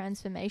Armas's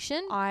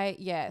transformation, I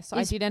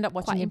did end up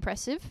watching quite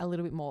impressive a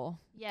little bit more.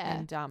 Yeah,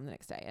 and the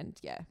next day, and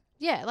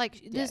like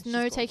there's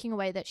no taking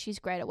away that she's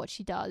great at what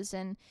she does,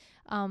 and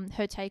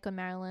her take on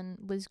Marilyn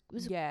was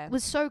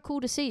so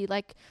cool to see.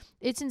 Like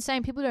it's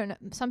insane. People don't know,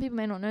 some people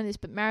may not know this,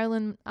 but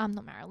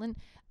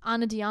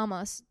Ana de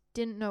Armas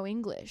didn't know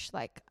English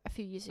like a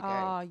few years ago.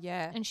 Oh,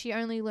 yeah. And she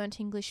only learnt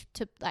English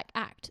to like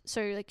act.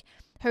 So like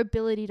her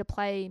ability to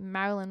play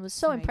Marilyn was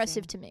so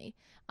impressive to me.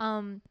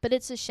 But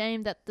it's a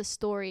shame that the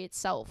story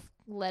itself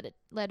let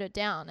her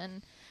down.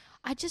 And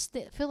I just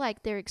feel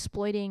like they're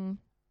exploiting,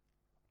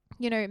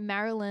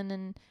 Marilyn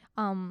and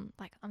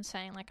like I'm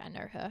saying like I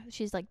know her.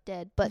 She's like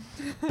dead. But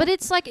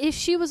it's like if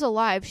she was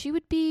alive,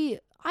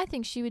 I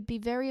think she would be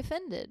very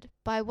offended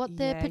by what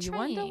they're portraying. You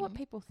wonder what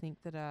people think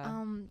that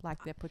are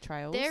like their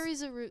portrayals.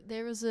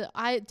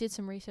 I did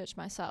some research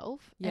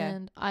myself,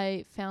 and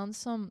I found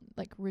some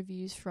like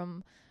reviews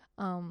from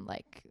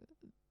like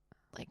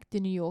like the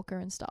New Yorker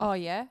and stuff. Oh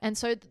yeah. And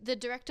so the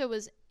director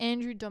was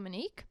Andrew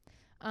Dominique.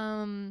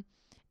 And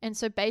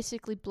so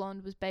basically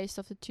Blonde was based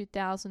off the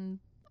 2000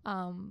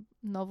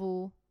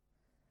 novel.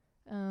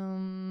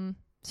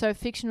 So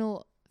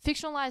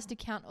fictionalized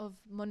account of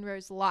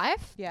Monroe's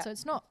life. Yeah. So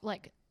it's not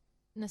like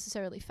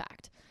necessarily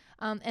fact.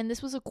 And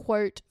this was a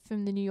quote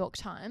from the New York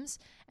Times,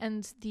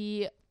 and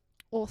the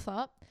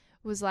author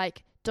was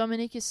like,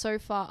 Dominic is so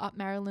far up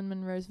Marilyn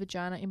Monroe's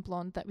vagina in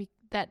Blonde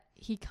that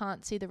he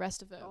can't see the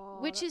rest of her,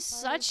 which is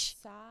so such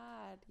sad.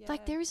 Yeah.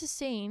 like, there is a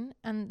scene,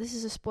 and this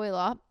is a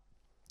spoiler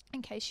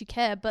in case you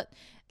care, but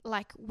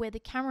like where the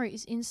camera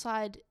is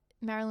inside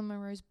Marilyn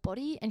Monroe's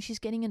body and she's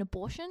getting an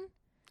abortion.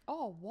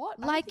 Oh, what?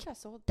 I Like, don't think I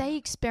saw that. they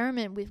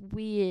experiment with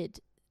weird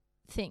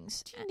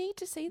things. Do you need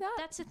to see that?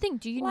 That's the thing.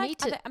 Do you Like, need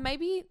to?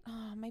 maybe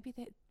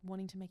they're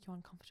wanting to make you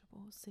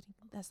uncomfortable sitting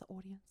as the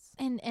audience.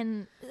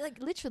 And like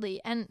literally,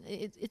 and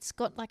it's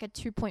got like a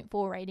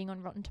 2.4 rating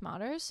on Rotten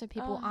Tomatoes, so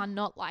people are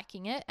not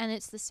liking it, and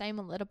it's the same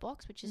on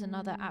Letterboxd, which is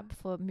another app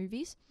for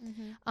movies.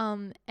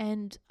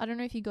 And I don't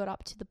know if you got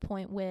up to the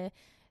point where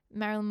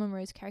Marilyn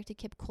Monroe's character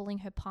kept calling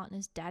her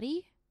partner's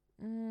daddy.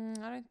 I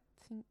don't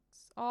think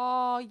so.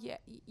 Oh yeah,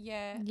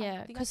 yeah.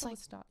 Yeah, because like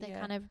they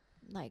kind of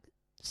like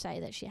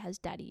say that she has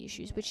daddy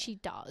issues, which she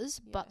does,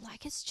 but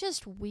like it's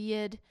just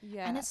weird.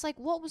 Yeah, and it's like,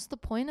 what was the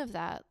point of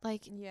that?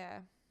 Like, yeah.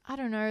 I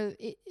don't know.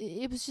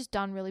 It was just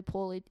done really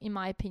poorly, in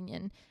my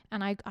opinion.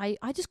 And I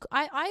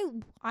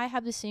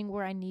have this thing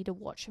where I need to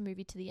watch a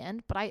movie to the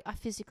end, but I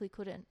physically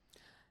couldn't.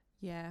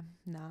 Yeah,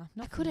 nah,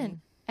 not I couldn't.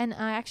 me. And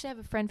I actually have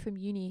a friend from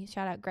uni,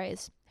 shout out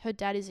Grace. Her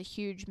dad is a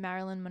huge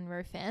Marilyn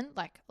Monroe fan,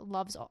 like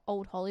loves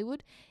old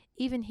Hollywood.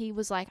 Even he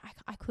was like,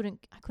 I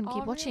couldn't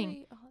keep watching.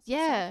 Really? Oh, that's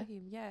Yeah. sad for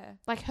him. Yeah.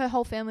 Like her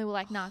whole family were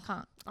like, nah, I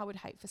can't. I would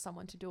hate for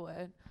someone to do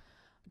a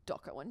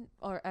doco one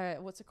or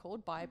what's it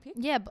called, biopic?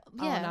 Yeah, but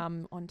yeah.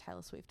 On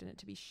Taylor Swift and it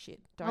to be shit.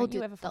 I'll Don't do-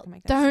 you ever fucking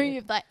make that Don't shit.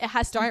 you, like, it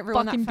has to Don't be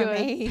ruin that fucking for good.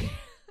 me.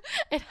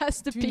 It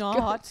has to Do be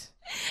not.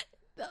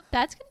 good.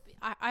 That's gonna be.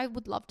 I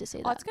would love to see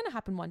that. Oh, it's gonna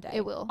happen one day.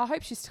 It will. I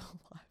hope she's still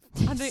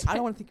alive. I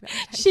don't want to think about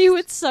it. She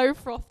would so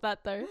froth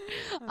that though.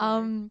 I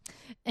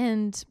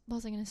And what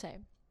was I gonna say?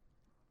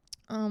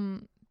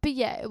 But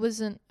yeah, it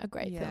wasn't a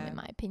great film Yeah. in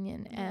my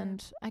opinion, Yeah.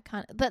 and I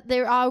can't. But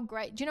there are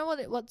great. Do you know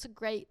what's a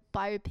great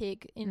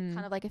biopic in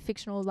kind of like a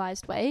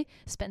fictionalized way?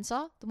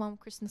 Spencer, the one with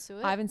Kristen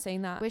Stewart, I haven't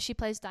seen that. where she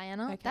plays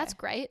Diana. Okay. That's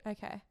great.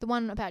 Okay. The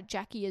one about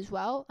Jackie as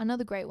well,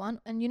 another great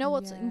one. And you know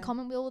what's in Yeah.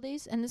 common with all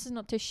these? And this is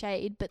not to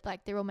shade, but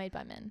like they're all made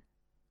by men,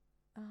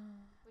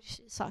 which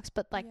sucks.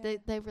 But like Yeah.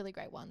 they're really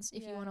great ones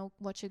if you Yeah. want to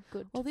watch a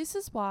good. Well, this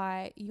is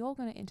why you're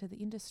going to enter the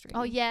industry.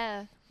 Oh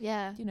yeah,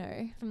 yeah. You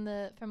know.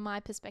 From my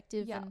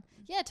perspective, Yeah. and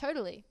yeah,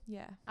 totally.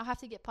 Yeah. I'll have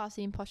to get past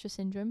the imposter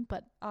syndrome,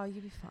 but Oh,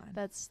 you'll be fine.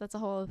 that's a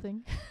whole other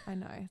thing. I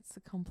know it's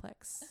a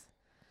complex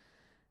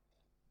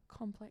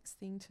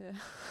thing to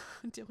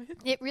deal with.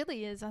 It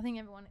really is. I think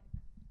everyone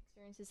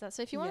experiences that.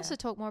 So if you want us Yeah.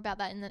 to talk more about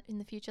that in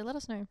the future, let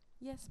us know.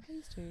 Yes,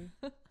 please do.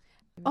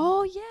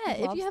 Oh yeah,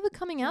 if Loves- you have a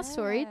coming out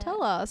story, Yeah.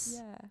 tell us.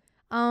 Yeah.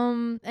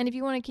 And if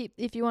you want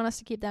us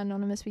to keep that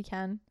anonymous, we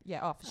can. Yeah.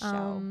 Oh, for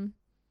sure.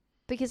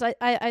 Because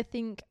I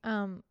think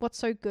what's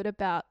so good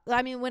about,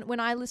 I mean, when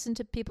I listen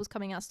to people's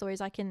coming out stories,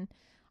 I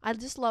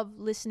just love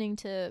listening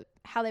to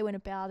how they went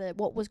about it,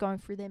 what was going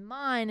through their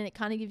mind, and it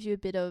kind of gives you a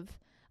bit of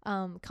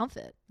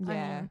comfort.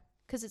 Yeah.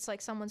 Because it's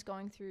like someone's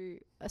going through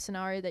a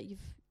scenario that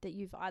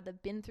you've either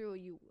been through or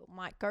you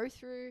might go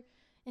through,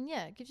 and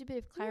yeah, it gives you a bit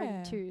of clarity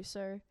Yeah. too.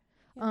 So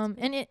Yeah, it's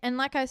good. and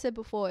like I said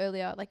before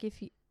earlier, like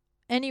if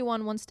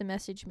anyone wants to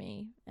message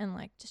me and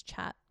like just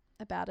chat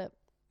about it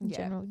in Yeah.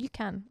 general, you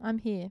can. I'm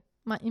here.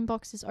 My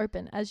inbox is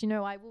open. As you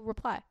know, I will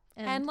reply.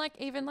 And like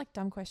even like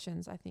dumb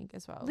questions, I think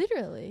as well.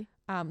 Literally.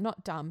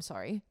 Not dumb,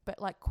 sorry, but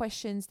like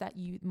questions that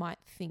you might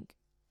think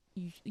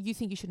you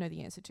think you should know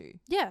the answer to.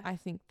 Yeah. I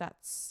think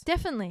that's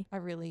Definitely.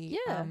 a really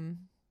Yeah.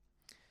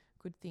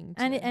 good thing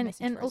to And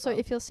message for also as well.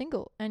 if you're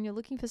single and you're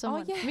looking for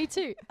someone. yeah. Me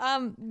too.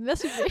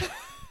 Message me.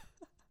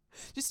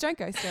 Just don't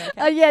ghost her.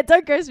 Oh Okay? yeah,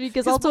 don't ghost me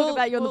because I'll talk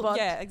about you on the pod.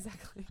 Yeah,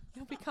 exactly.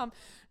 You'll become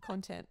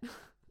content.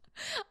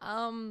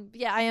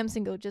 Yeah, I am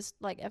single, just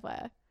like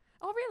FYI.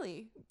 Oh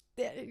really?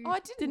 Yeah, Oh, I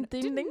didn't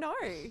think? know.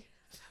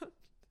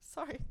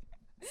 Sorry.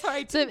 So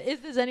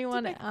if there's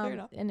anyone make it clear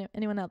enough.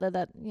 anyone out there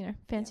that,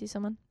 fancy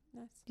someone,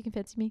 Nice. you can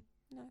fancy me.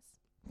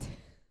 Nice.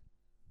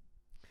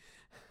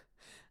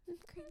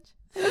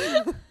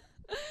 Cringe.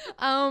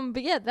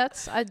 But yeah,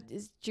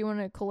 do you want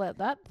to call out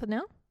that for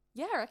now?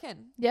 Yeah, I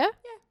reckon. Yeah?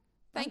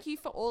 Thank you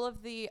for all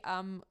of the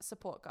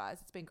support, guys.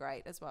 It's been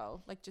great as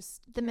well. Like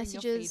just The hearing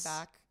messages. your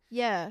feedback.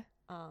 Yeah.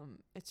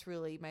 It's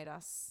really made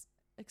us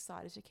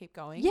excited to keep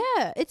going.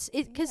 Yeah, it's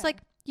because Yeah.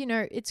 like,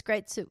 it's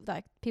great to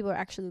like people are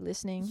actually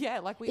listening. Yeah,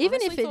 like we Even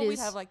honestly if it thought we'd is-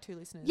 have like 2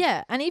 listeners.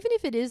 Yeah, and even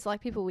if it is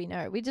like people we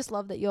know, we just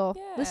love that you're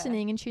Yeah.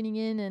 listening and tuning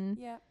in and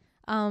Yeah.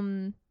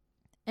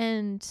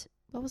 and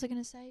what was I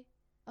gonna say?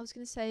 I was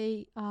gonna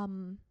say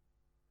and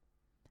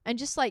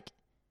just like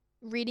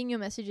reading your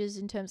messages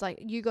in terms like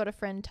you got a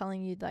friend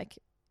telling you like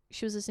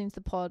she was listening to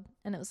the pod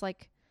and it was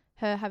like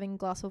her having a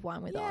glass of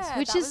wine with us, Yeah,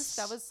 which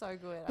that was so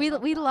good.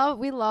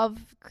 we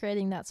love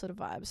creating that sort of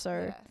vibe.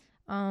 So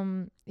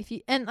if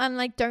you and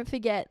like don't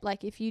forget,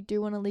 like if you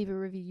do want to leave a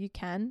review, you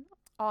can.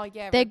 Oh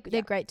yeah,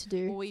 they're great to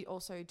do. Well, we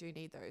also do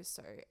need those,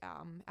 so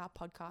our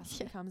podcast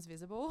becomes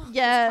visible.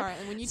 Yeah,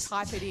 currently when you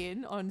type it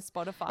in on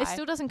Spotify, it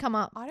still doesn't come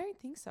up. I don't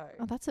think so.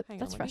 Oh, that's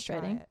Hang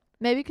frustrating.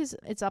 Maybe because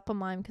it's up on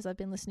mine because I've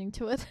been listening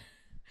to it.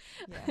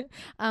 Yeah.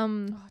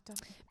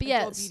 But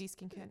yeah, beauty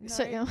skincare. No.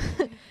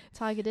 So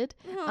targeted.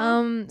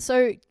 Oh.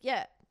 So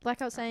yeah,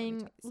 like I was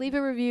saying, leave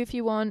a review if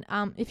you want.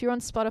 If you're on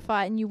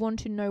Spotify and you want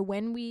to know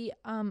when we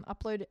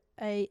upload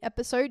a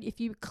episode, if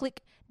you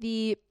click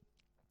the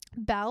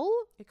bell,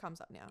 it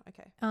comes up now.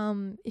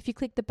 Okay. If you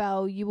click the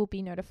bell, you will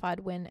be notified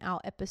when our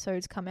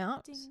episodes come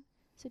out. Ding.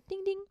 So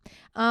ding ding.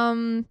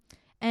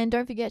 And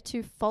don't forget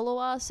to follow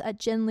us at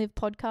Gen Live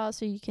Podcast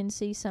so you can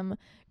see some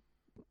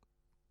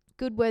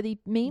good worthy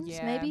memes,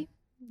 maybe.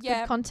 Yeah.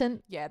 Good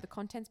content. Yeah, the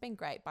content's been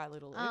great by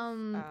Little Liv.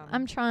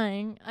 I'm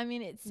trying. I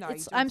mean,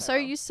 I'm so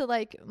used to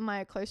like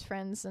my close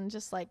friends and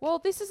just like. Well,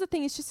 this is the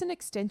thing. It's just an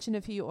extension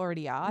of who you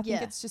already are. I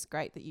think it's just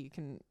great that you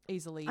can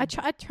easily. I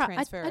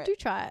do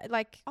try.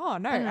 Like. Oh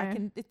no, I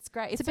can. It's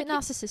great. It's a bit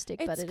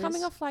narcissistic, but it's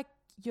coming off like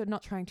you're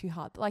not trying too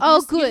hard. Like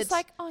good. You're just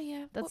like, oh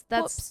yeah,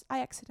 that's I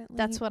accidentally.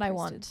 That's what I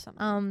want. It's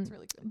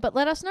really good. But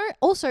let us know.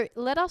 Also,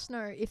 let us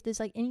know if there's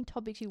like any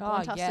topics you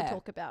want us to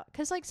talk about.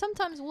 Because like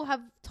sometimes we'll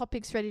have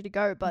topics ready to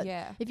go, but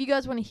if you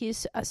guys want to hear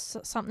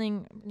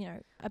something,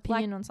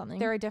 opinion on something,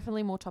 there are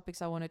definitely more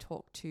topics I want to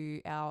talk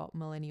to our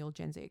millennial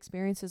Gen Z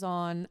experiences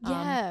on.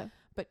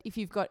 But if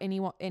you've got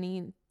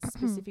any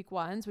specific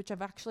ones, which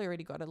I've actually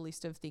already got a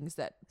list of things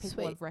that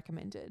people have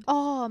recommended.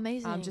 Oh,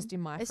 amazing! Just in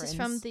my friends. Is this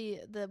from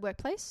the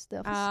workplace,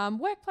 the office?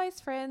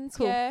 Workplace friends,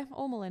 cool. Yeah,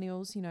 all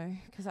millennials,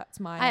 because that's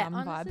my vibe. I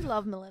honestly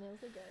love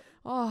millennials. They're great.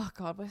 Oh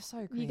God, we're so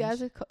cringe. You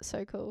guys are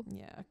so cool.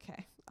 Yeah.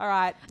 Okay. All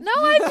right. No,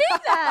 I mean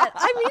that.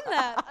 I mean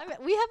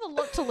that. We have a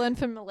lot to learn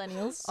from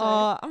millennials.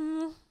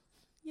 So.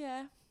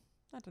 Yeah.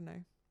 I don't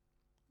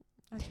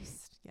know.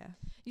 Yeah.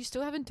 You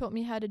still haven't taught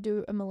me how to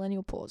do a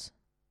millennial pause.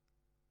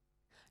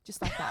 Just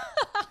like that.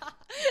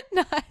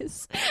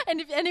 Nice.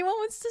 And if anyone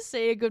wants to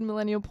see a good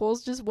millennial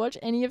pause, just watch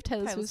any of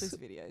Taylor Swift's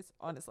videos.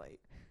 Honestly,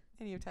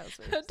 any of Taylor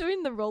Swift's.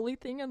 Doing the rolly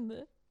thing on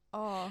the.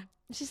 Oh,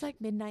 she's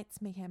like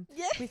Midnight's Mayhem.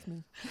 Yeah. With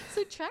me.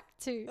 So track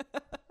 2.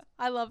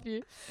 I love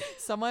you.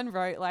 Someone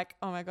wrote like,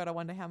 oh my God, I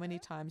wonder how many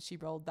times she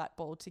rolled that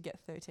ball to get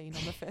 13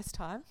 on the first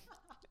time.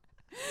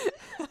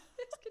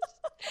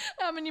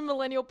 How many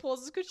millennial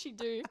pauses could she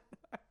do?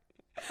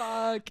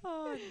 Fuck.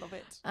 Oh, I love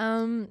it.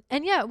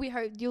 And yeah, we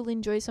hope you'll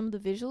enjoy some of the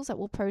visuals that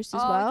we'll post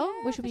as well,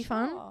 which will be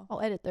fun.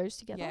 I'll edit those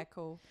together. Yeah,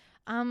 cool.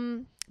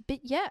 But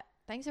yeah,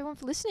 thanks everyone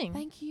for listening.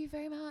 Thank you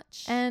very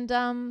much. And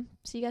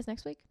see you guys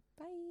next week.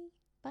 Bye.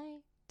 Bye.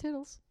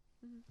 Toodles.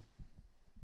 Mm-hmm.